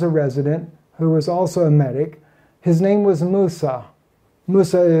Palestinian Gaza resident who was also a medic. His name was Musa.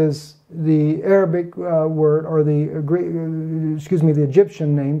 Musa is the Arabic word, or the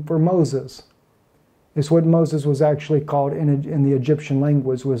Egyptian name for Moses. It's what Moses was actually called in the Egyptian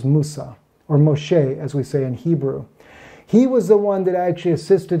language, was Musa, or Moshe, as we say in Hebrew. He was the one that actually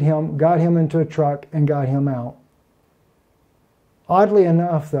assisted him, got him into a truck, and got him out. Oddly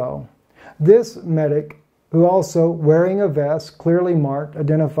enough, though, this medic, who also wearing a vest, clearly marked,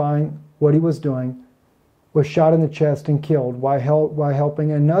 identifying what he was doing, was shot in the chest and killed while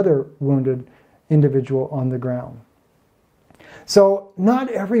helping another wounded individual on the ground. So not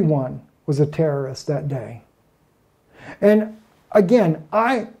everyone was a terrorist that day. And again,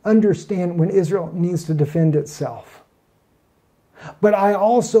 I understand when Israel needs to defend itself. But I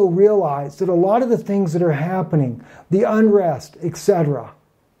also realize that a lot of the things that are happening, the unrest, etc.,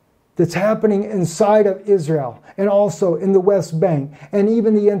 that's happening inside of Israel and also in the West Bank, and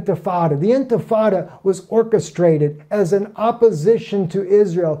even the Intifada. The Intifada was orchestrated as an opposition to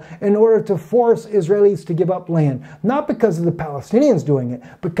Israel in order to force Israelis to give up land. Not because of the Palestinians doing it,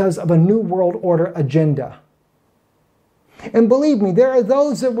 because of a New World Order agenda. And believe me, there are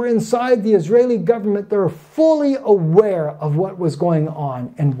those that were inside the Israeli government that are fully aware of what was going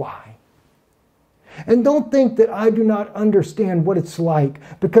on and why. And don't think that I do not understand what it's like,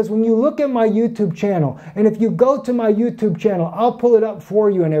 because when you look at my YouTube channel, and if you go to my YouTube channel, I'll pull it up for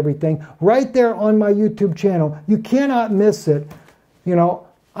you and everything, right there on my YouTube channel, you cannot miss it. You know,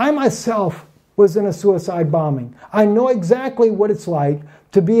 I myself was in a suicide bombing. I know exactly what it's like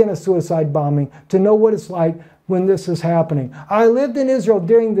to be in a suicide bombing, to know what it's like when this is happening. I lived in Israel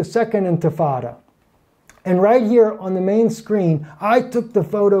during the Second Intifada. And right here on the main screen, I took the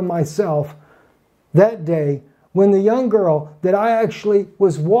photo myself that day when the young girl that I actually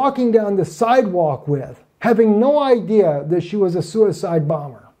was walking down the sidewalk with, having no idea that she was a suicide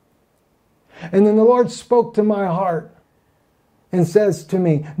bomber. And then the Lord spoke to my heart and says to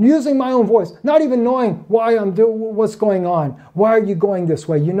me, using my own voice, not even knowing why I'm doing, what's going on. Why are you going this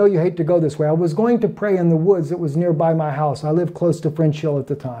way? You know you hate to go this way. I was going to pray in the woods that was nearby my house. I lived close to French Hill at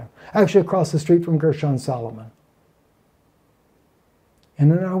the time, actually across the street from Gershon Solomon. And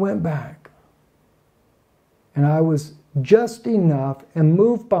then I went back. And I was just enough and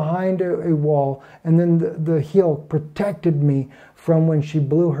moved behind a wall, and then the hill protected me from when she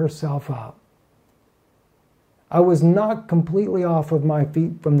blew herself up. I was knocked completely off of my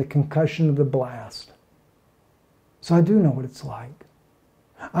feet from the concussion of the blast. So I do know what it's like.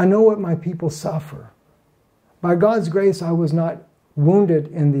 I know what my people suffer. By God's grace, I was not wounded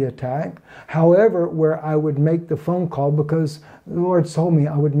in the attack. However, where I would make the phone call, because the Lord told me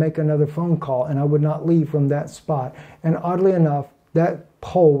I would make another phone call and I would not leave from that spot. And oddly enough, that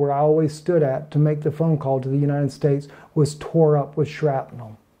pole where I always stood at to make the phone call to the United States was tore up with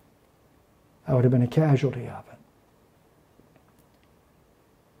shrapnel. I would have been a casualty of it.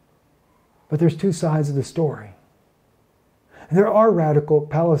 But there's two sides of the story. There are radical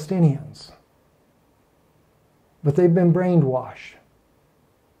Palestinians, but they've been brainwashed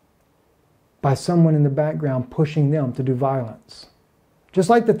by someone in the background pushing them to do violence. Just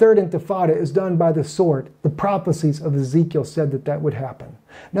like the Third Intifada is done by the sword, the prophecies of Ezekiel said that that would happen.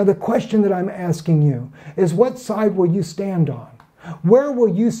 Now the question that I'm asking you is, what side will you stand on? Where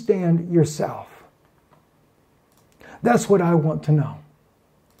will you stand yourself? That's what I want to know.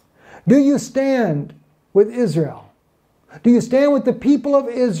 Do you stand with Israel? Do you stand with the people of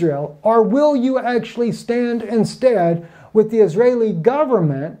Israel, or will you actually stand instead with the Israeli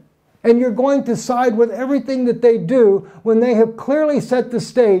government And you're going to side with everything that they do when they have clearly set the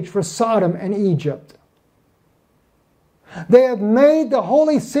stage for Sodom and Egypt. They have made the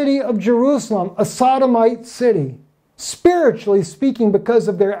holy city of Jerusalem a sodomite city, spiritually speaking, because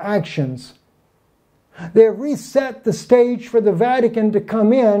of their actions. They have reset the stage for the Vatican to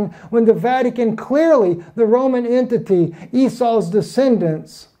come in when the Vatican, clearly the Roman entity, Esau's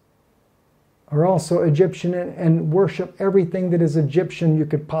descendants, are also Egyptian and worship everything that is Egyptian you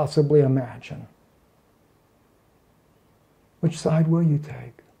could possibly imagine. Which side will you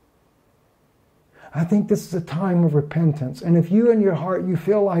take? I think this is a time of repentance. And if you in your heart, you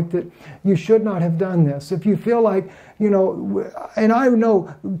feel like that you should not have done this, if you feel like, and I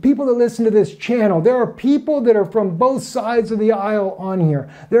know people that listen to this channel, there are people that are from both sides of the aisle on here.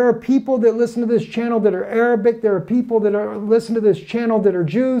 There are people that listen to this channel that are Arabic. There are people that listen to this channel that are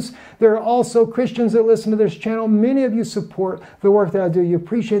Jews. There are also Christians that listen to this channel. Many of you support the work that I do. You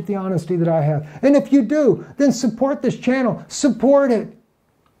appreciate the honesty that I have. And if you do, then support this channel. Support it.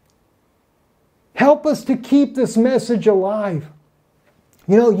 Help us to keep this message alive.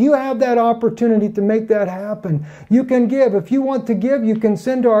 You have that opportunity to make that happen. You can give. If you want to give, you can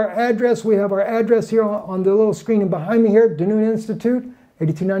send to our address. We have our address here on the little screen behind me here, DeNoon Institute,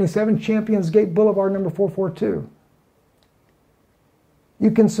 8297 Champions Gate Boulevard, number 442.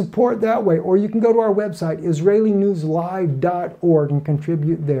 You can support that way, or you can go to our website, israelinewslive.org, and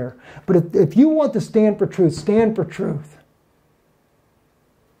contribute there. But if you want to stand for truth, stand for truth.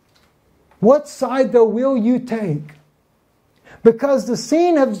 What side, though, will you take? Because the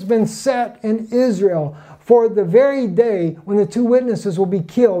scene has been set in Israel for the very day when the two witnesses will be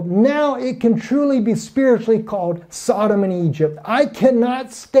killed. Now it can truly be spiritually called Sodom and Egypt. I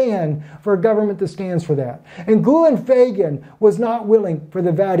cannot stand for a government that stands for that. And Gulen-Fagin was not willing for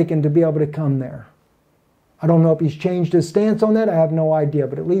the Vatican to be able to come there. I don't know if he's changed his stance on that. I have no idea.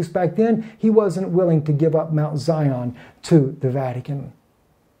 But at least back then, he wasn't willing to give up Mount Zion to the Vatican.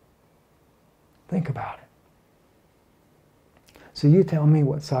 Think about it. So you tell me,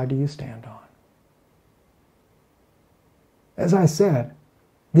 what side do you stand on? As I said,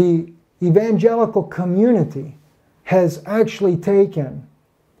 the evangelical community has actually taken,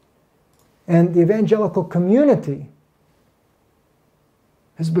 and the evangelical community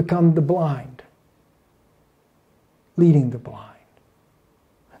has become the blind, leading the blind.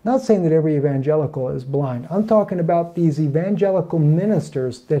 Not saying that every evangelical is blind. I'm talking about these evangelical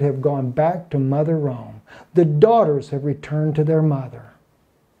ministers that have gone back to Mother Rome. The daughters have returned to their mother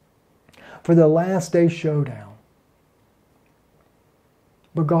for the last day showdown.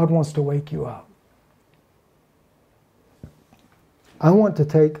 But God wants to wake you up. I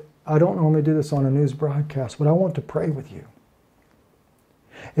don't normally do this on a news broadcast, but I want to pray with you.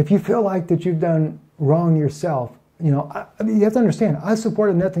 If you feel like that you've done wrong yourself, you have to understand, I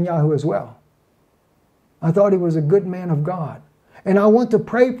supported Netanyahu as well. I thought he was a good man of God. And I want to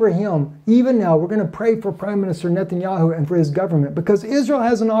pray for him. Even now, we're going to pray for Prime Minister Netanyahu and for his government, because Israel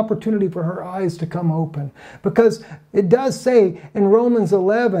has an opportunity for her eyes to come open. Because it does say in Romans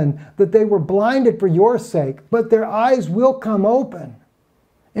 11 that they were blinded for your sake, but their eyes will come open.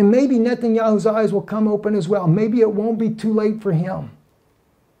 And maybe Netanyahu's eyes will come open as well. Maybe it won't be too late for him.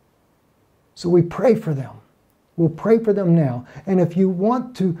 So we pray for them. We'll pray for them now. And if you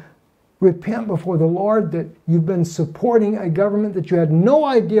want to repent before the Lord that you've been supporting a government that you had no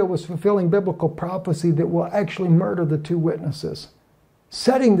idea was fulfilling biblical prophecy that will actually murder the two witnesses,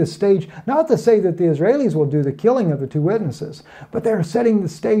 setting the stage, not to say that the Israelis will do the killing of the two witnesses, but they're setting the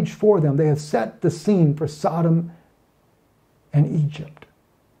stage for them. They have set the scene for Sodom and Egypt.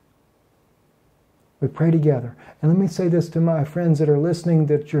 We pray together. And let me say this to my friends that are listening,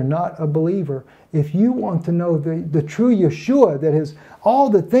 that you're not a believer. If you want to know the true Yeshua, that is all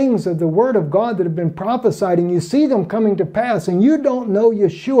the things of the Word of God that have been prophesied, and you see them coming to pass, and you don't know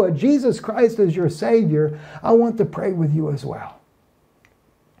Yeshua, Jesus Christ as your Savior, I want to pray with you as well.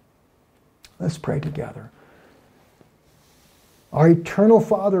 Let's pray together. Our eternal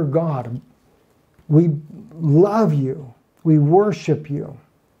Father God, we love you. We worship you.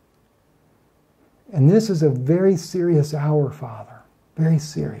 And this is a very serious hour, Father. Very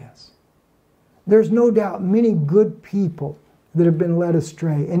serious. There's no doubt many good people that have been led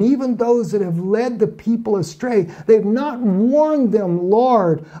astray. And even those that have led the people astray, they've not warned them,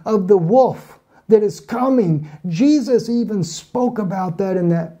 Lord, of the wolf that is coming. Jesus even spoke about that in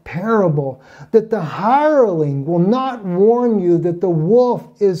that parable, that the hireling will not warn you that the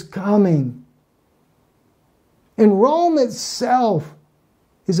wolf is coming. And Rome itself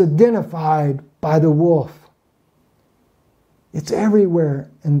is identified by the wolf. It's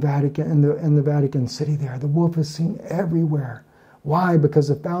everywhere in the Vatican City there. The wolf is seen everywhere. Why? Because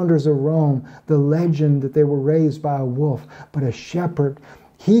the founders of Rome, the legend that they were raised by a wolf, but a shepherd,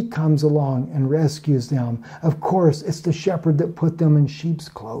 he comes along and rescues them. Of course, it's the shepherd that put them in sheep's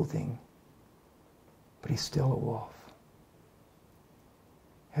clothing, but he's still a wolf.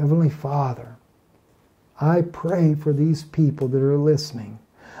 Heavenly Father, I pray for these people that are listening.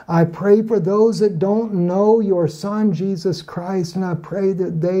 I pray for those that don't know your Son, Jesus Christ, and I pray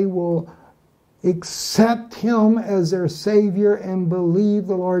that they will accept Him as their Savior and believe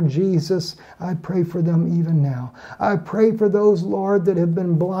the Lord Jesus. I pray for them even now. I pray for those, Lord, that have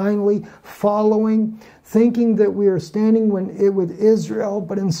been blindly following, thinking that we are standing with Israel,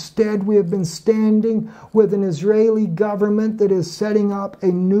 but instead we have been standing with an Israeli government that is setting up a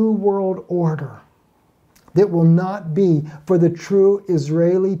new world order that will not be for the true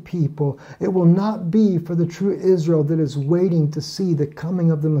Israeli people. It will not be for the true Israel that is waiting to see the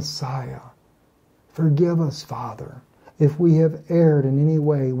coming of the Messiah. Forgive us, Father, if we have erred in any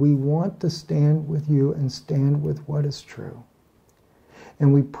way. We want to stand with you and stand with what is true.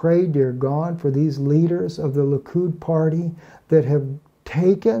 And we pray, dear God, for these leaders of the Likud party that have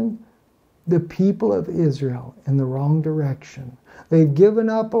taken the people of Israel in the wrong direction. They've given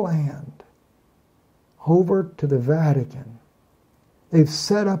up land over to the Vatican. They've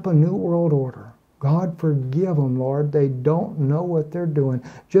set up a new world order. God, forgive them, Lord. They don't know what they're doing.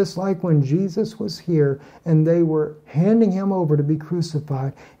 Just like when Jesus was here and they were handing Him over to be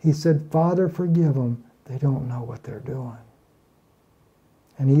crucified, He said, Father, forgive them. They don't know what they're doing.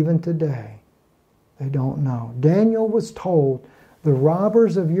 And even today, they don't know. Daniel was told, the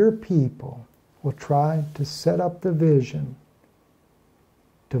robbers of your people will try to set up the vision,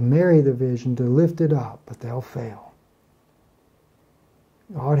 to marry the vision, to lift it up, but they'll fail.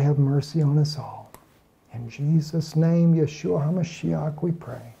 God, have mercy on us all. In Jesus' name, Yeshua HaMashiach, we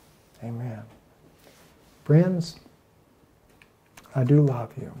pray. Amen. Friends, I do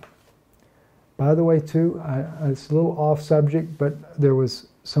love you. By the way, too, it's a little off subject, but there was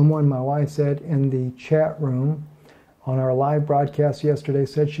someone, my wife said, in the chat room on our live broadcast yesterday,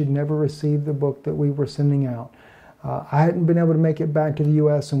 said she'd never received the book that we were sending out. I hadn't been able to make it back to the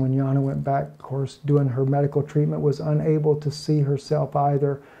U.S., and when Yana went back, of course, doing her medical treatment, was unable to see herself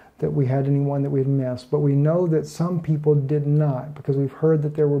either, that we had anyone that we'd missed. But we know that some people did not, because we've heard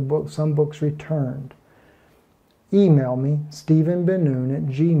that there were some books returned. Email me,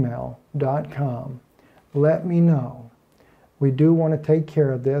 stephenbenoon@gmail.com. Let me know. We do want to take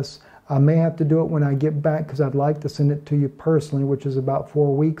care of this. I may have to do it when I get back, because I'd like to send it to you personally, which is about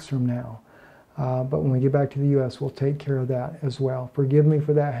 4 weeks from now. But when we get back to the U.S., we'll take care of that as well. Forgive me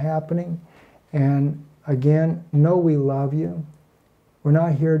for that happening. And again, know we love you. We're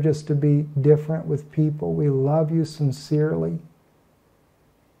not here just to be different with people. We love you sincerely.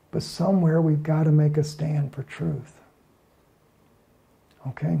 But somewhere we've got to make a stand for truth.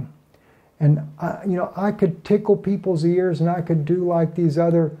 Okay? And I could tickle people's ears, and I could do like these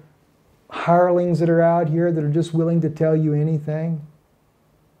other hirelings that are out here that are just willing to tell you anything.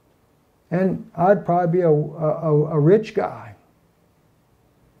 And I'd probably be a rich guy,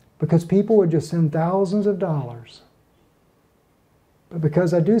 because people would just send thousands of dollars. But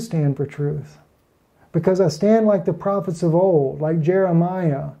because I do stand for truth, because I stand like the prophets of old, like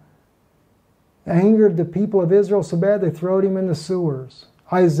Jeremiah, angered the people of Israel so bad they throwed him in the sewers.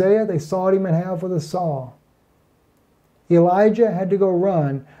 Isaiah, they sawed him in half with a saw. Elijah had to go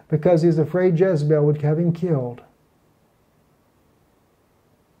run because he was afraid Jezebel would have him killed.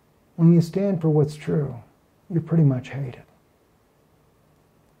 When you stand for what's true, you're pretty much hated.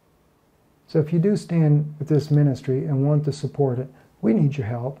 So if you do stand with this ministry and want to support it, we need your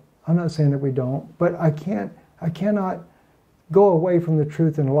help. I'm not saying that we don't, but I cannot go away from the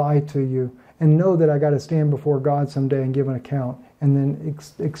truth and lie to you and know that I got to stand before God someday and give an account, and then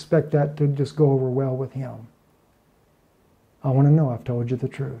expect that to just go over well with Him. I want to know I've told you the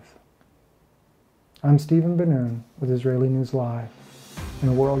truth. I'm Stephen Benoon with Israeli News Live. In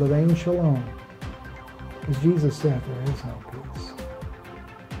a world of Ein Shalom, as Jesus said, there is no peace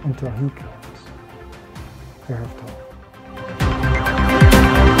until He comes. Erev Tov.